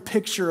kind of a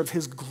picture of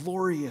his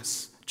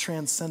glorious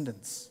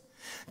transcendence.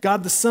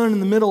 God the Son in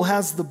the middle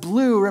has the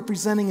blue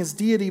representing his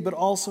deity, but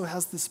also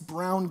has this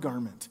brown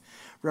garment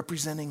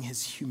representing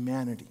his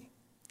humanity.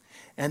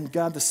 And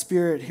God the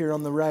Spirit here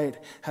on the right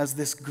has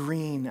this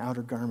green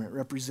outer garment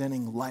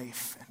representing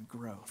life and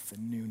growth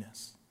and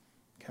newness.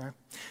 Okay?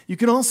 You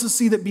can also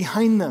see that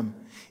behind them,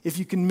 if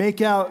you can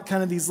make out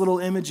kind of these little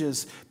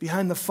images,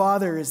 behind the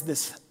Father is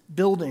this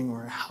building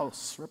or a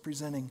house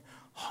representing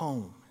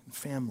home and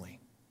family.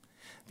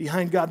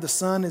 Behind God the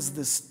Son is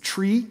this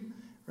tree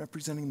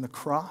representing the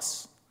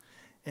cross.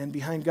 And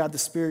behind God the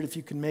Spirit, if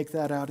you can make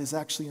that out, is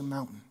actually a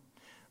mountain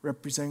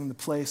representing the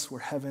place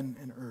where heaven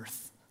and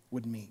earth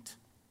would meet.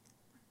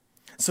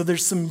 So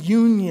there's some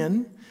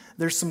union,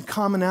 there's some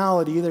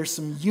commonality, there's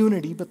some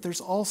unity, but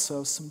there's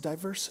also some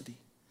diversity.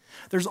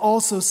 There's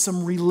also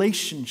some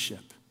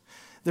relationship.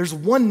 There's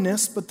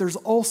oneness, but there's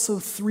also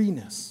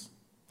threeness,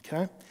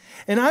 okay?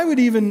 And I would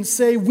even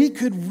say we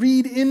could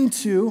read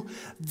into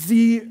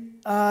the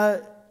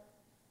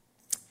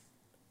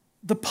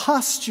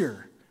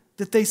posture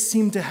that they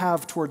seem to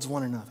have towards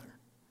one another,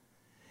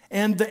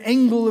 and the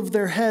angle of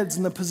their heads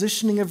and the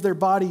positioning of their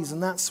bodies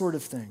and that sort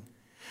of thing.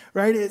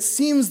 Right? It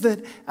seems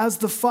that as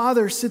the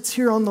Father sits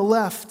here on the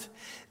left,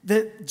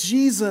 that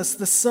Jesus,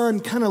 the Son,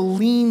 kind of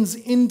leans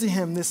into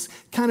him, this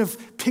kind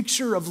of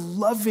picture of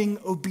loving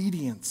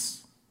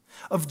obedience,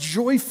 of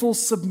joyful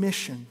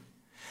submission,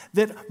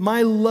 that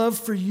my love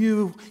for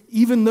you,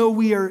 even though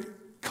we are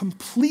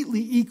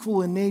completely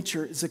equal in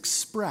nature, is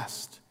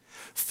expressed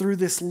through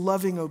this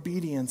loving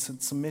obedience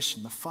and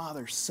submission. The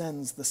Father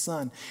sends the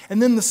Son.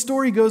 And then the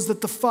story goes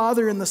that the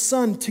Father and the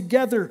Son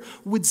together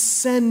would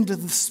send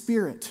the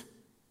Spirit.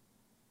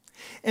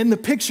 And the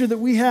picture that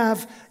we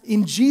have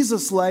in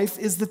Jesus' life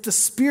is that the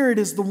Spirit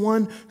is the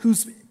one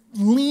who's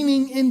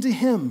leaning into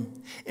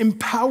him,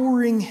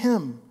 empowering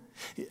him,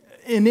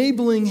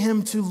 enabling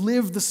him to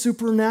live the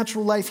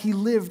supernatural life he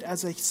lived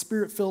as a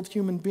Spirit-filled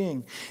human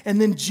being.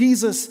 And then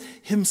Jesus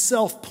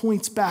himself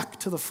points back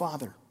to the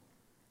Father.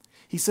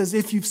 He says,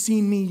 if you've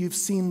seen me, you've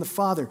seen the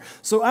Father.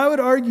 So I would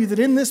argue that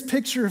in this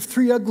picture of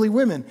three ugly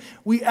women,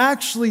 we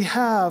actually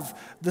have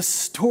the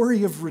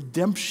story of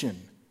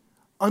redemption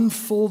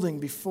unfolding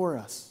before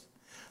us.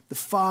 The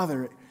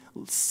Father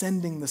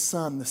sending the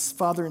Son, the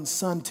Father and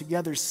Son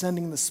together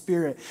sending the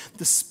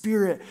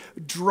Spirit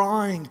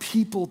drawing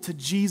people to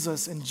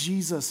Jesus, and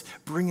Jesus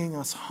bringing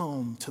us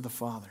home to the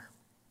Father.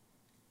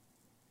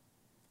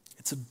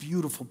 It's a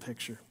beautiful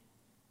picture.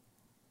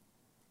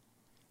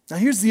 Now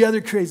here's the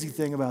other crazy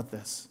thing about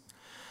this.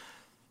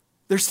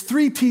 There's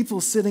three people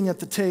sitting at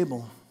the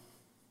table,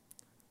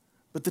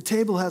 but the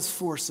table has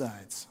four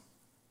sides.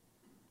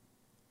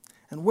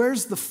 And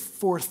where's the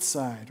fourth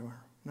side? Or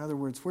in other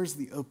words, where's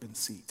the open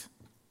seat?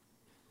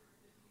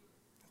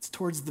 It's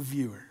towards the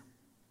viewer.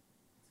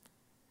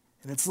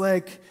 And it's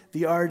like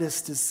the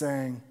artist is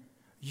saying,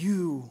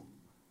 you,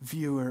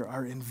 viewer,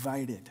 are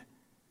invited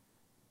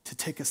to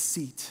take a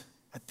seat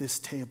at this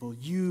table.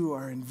 You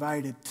are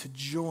invited to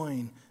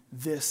join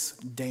this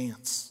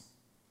dance.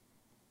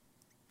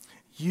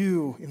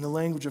 You, in the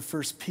language of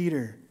 1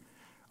 Peter,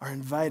 are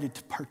invited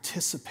to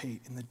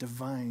participate in the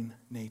divine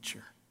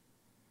nature.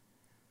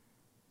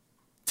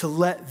 To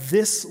let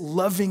this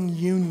loving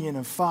union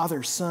of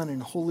Father, Son,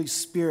 and Holy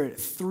Spirit,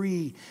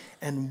 three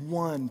and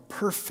one,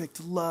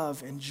 perfect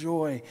love and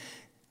joy,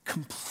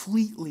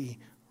 completely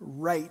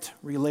right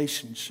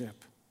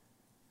relationship.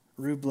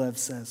 Rublev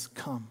says,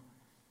 come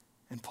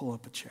and pull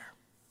up a chair.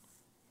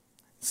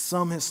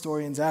 Some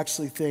historians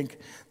actually think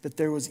that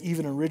there was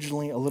even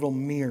originally a little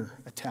mirror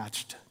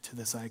attached to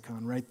this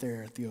icon right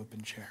there at the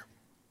open chair,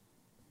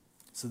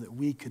 so that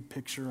we could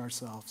picture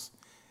ourselves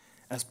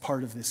as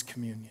part of this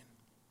communion.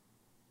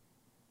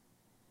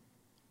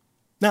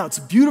 Now, it's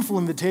a beautiful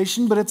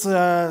invitation, but it's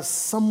a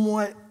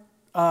somewhat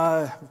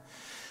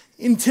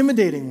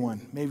intimidating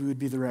one, maybe would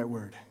be the right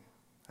word.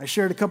 I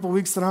shared a couple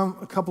weeks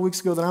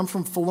ago that I'm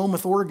from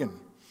Philomath, Oregon,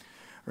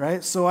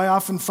 right? So I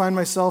often find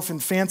myself in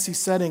fancy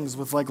settings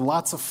with like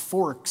lots of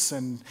forks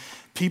and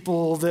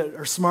people that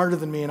are smarter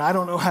than me, and I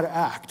don't know how to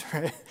act,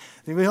 right?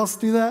 Anybody else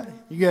do that?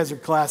 You guys are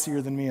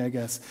classier than me, I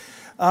guess.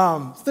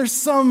 There's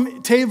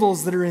some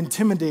tables that are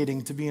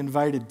intimidating to be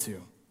invited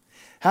to.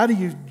 How do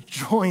you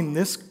join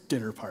this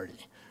dinner party?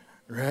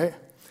 Right?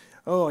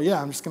 Oh, yeah,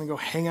 I'm just going to go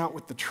hang out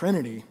with the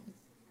Trinity.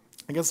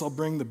 I guess I'll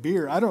bring the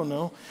beer. I don't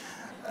know.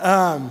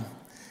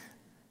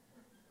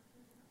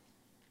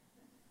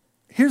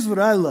 Here's what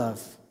I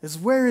love, is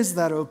where is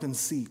that open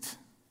seat?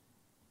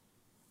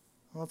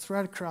 Well, it's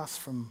right across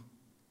from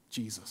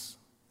Jesus,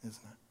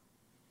 isn't it?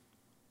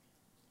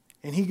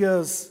 And he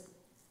goes,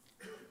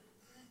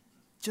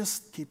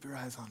 just keep your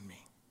eyes on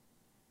me.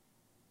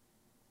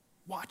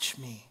 Watch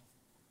me.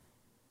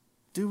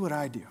 Do what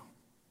I do.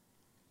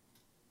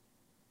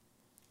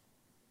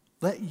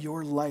 Let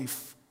your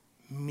life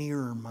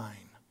mirror mine.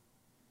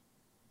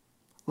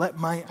 Let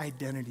my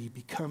identity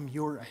become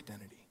your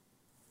identity.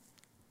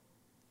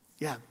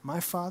 Yeah, my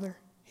Father,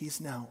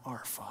 he's now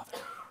our Father.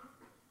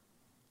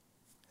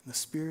 And the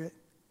Spirit,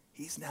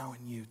 he's now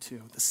in you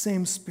too. The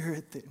same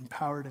Spirit that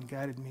empowered and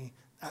guided me,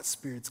 that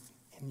Spirit's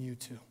in you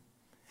too.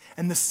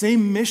 And the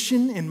same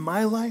mission in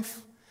my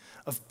life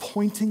of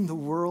pointing the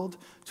world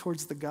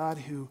towards the God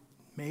who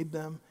made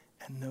them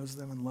and knows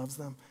them and loves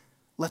them,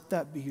 let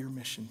that be your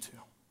mission too.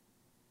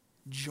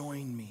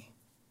 Join me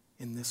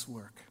in this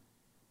work.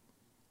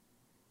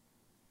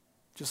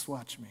 Just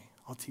watch me.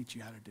 I'll teach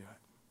you how to do it.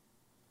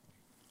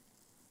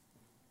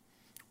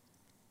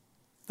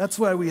 That's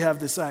why we have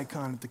this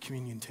icon at the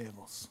communion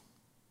tables.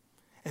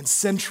 And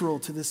central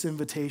to this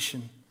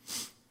invitation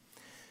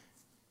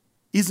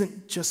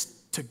isn't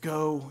just to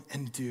go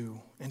and do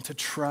and to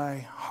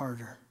try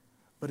harder,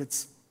 but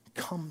it's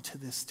come to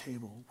this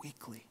table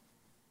weekly.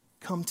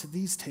 Come to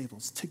these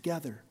tables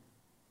together.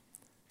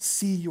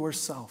 See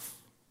yourself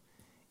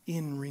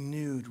in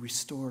renewed,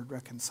 restored,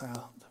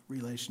 reconciled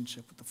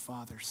relationship with the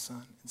Father,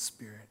 Son, and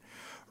Spirit.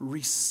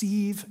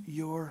 Receive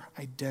your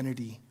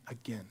identity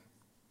again.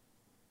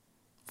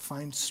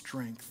 Find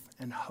strength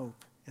and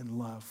hope and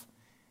love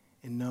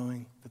in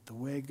knowing that the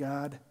way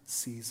God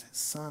sees his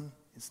Son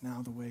is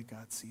now the way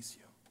God sees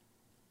you.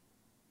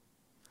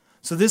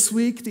 So this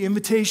week, the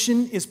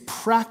invitation is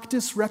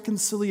practice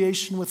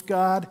reconciliation with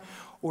God,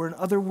 or in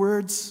other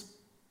words,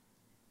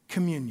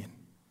 communion.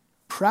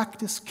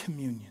 Practice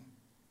communion.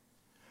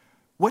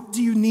 What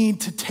do you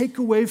need to take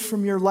away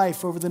from your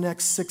life over the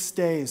next 6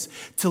 days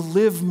to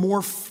live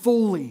more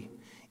fully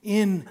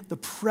in the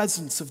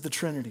presence of the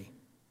Trinity?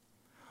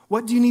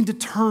 What do you need to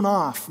turn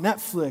off?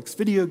 Netflix,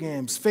 video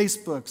games,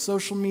 Facebook,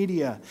 social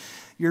media,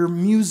 your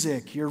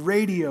music, your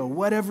radio,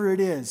 whatever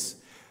it is,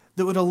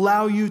 that would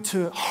allow you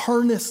to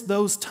harness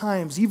those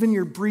times, even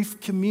your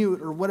brief commute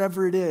or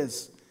whatever it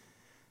is,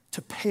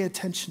 to pay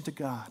attention to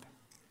God.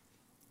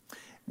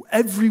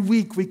 Every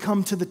week we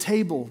come to the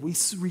table, we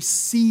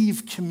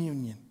receive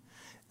communion.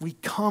 We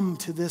come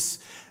to this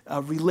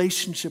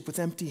relationship with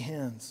empty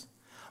hands.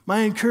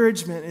 My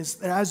encouragement is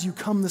that as you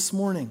come this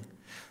morning,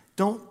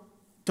 don't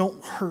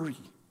hurry,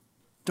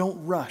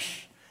 don't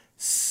rush.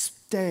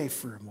 Stay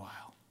for a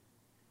while.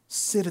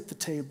 Sit at the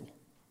table,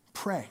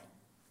 pray,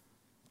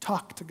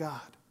 Talk to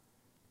God.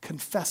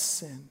 Confess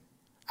sin.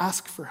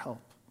 Ask for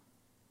help.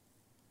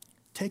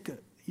 Take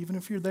it, even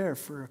if you're there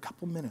for a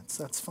couple minutes,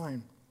 that's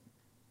fine.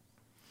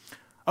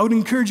 I would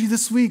encourage you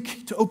this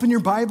week to open your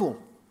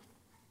Bible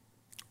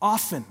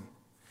often,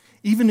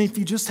 even if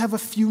you just have a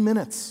few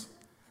minutes.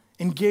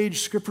 Engage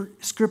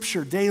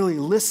Scripture daily,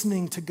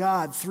 listening to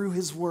God through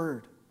His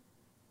Word.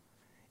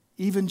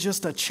 Even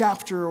just a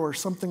chapter or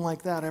something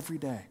like that every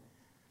day.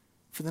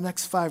 For the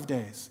next 5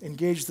 days,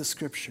 engage the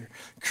Scripture.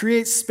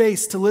 Create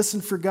space to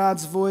listen for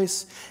God's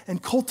voice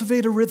and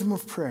cultivate a rhythm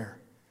of prayer.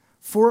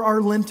 For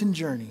our Lenten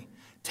journey,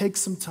 take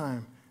some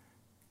time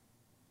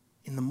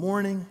in the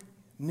morning,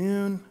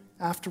 noon,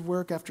 after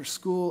work, after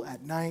school,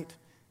 at night,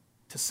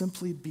 to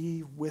simply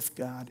be with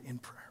God in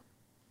prayer.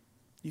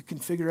 You can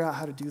figure out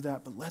how to do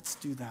that, but let's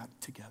do that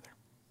together.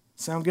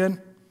 Sound good?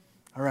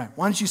 All right,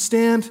 why don't you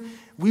stand?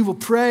 We will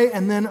pray,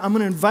 and then I'm going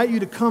to invite you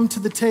to come to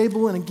the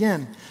table, and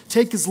again,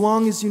 take as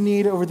long as you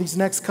need over these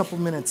next couple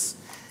minutes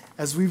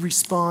as we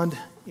respond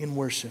in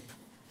worship.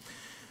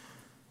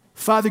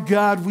 Father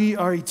God, we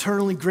are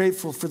eternally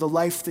grateful for the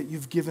life that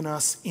you've given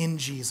us in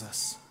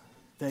Jesus,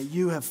 that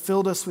you have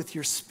filled us with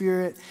your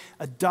Spirit,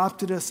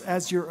 adopted us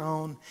as your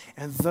own,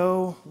 and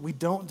though we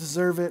don't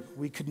deserve it,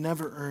 we could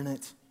never earn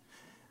it,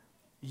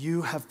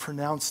 you have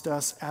pronounced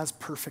us as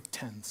perfect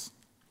 10s.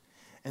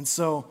 And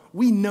so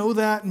we know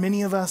that,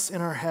 many of us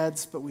in our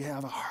heads, but we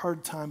have a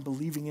hard time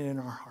believing it in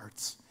our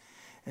hearts.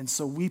 And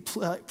so we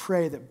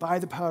pray that by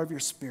the power of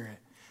your Spirit,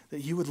 that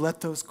you would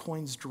let those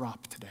coins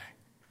drop today,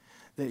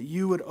 that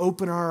you would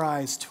open our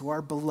eyes to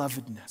our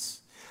belovedness,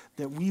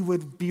 that we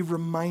would be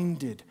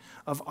reminded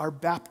of our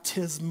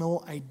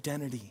baptismal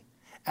identity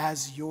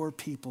as your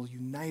people,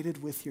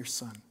 united with your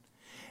Son.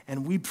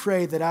 And we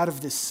pray that out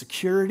of this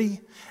security,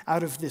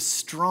 out of this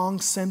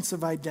strong sense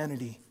of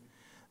identity,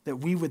 that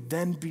we would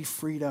then be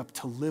freed up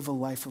to live a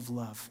life of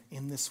love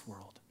in this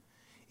world,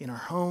 in our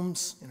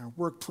homes, in our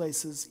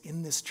workplaces,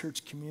 in this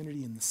church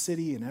community, in the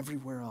city, and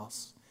everywhere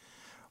else.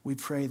 We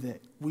pray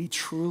that we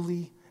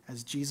truly,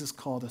 as Jesus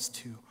called us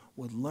to,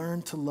 would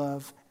learn to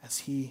love as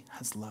he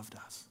has loved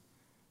us.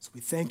 So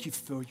we thank you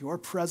for your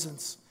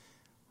presence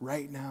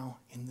right now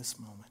in this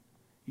moment.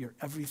 You're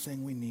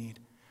everything we need.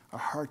 Our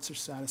hearts are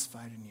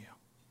satisfied in you.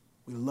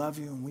 We love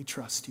you and we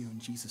trust you in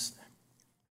Jesus' name.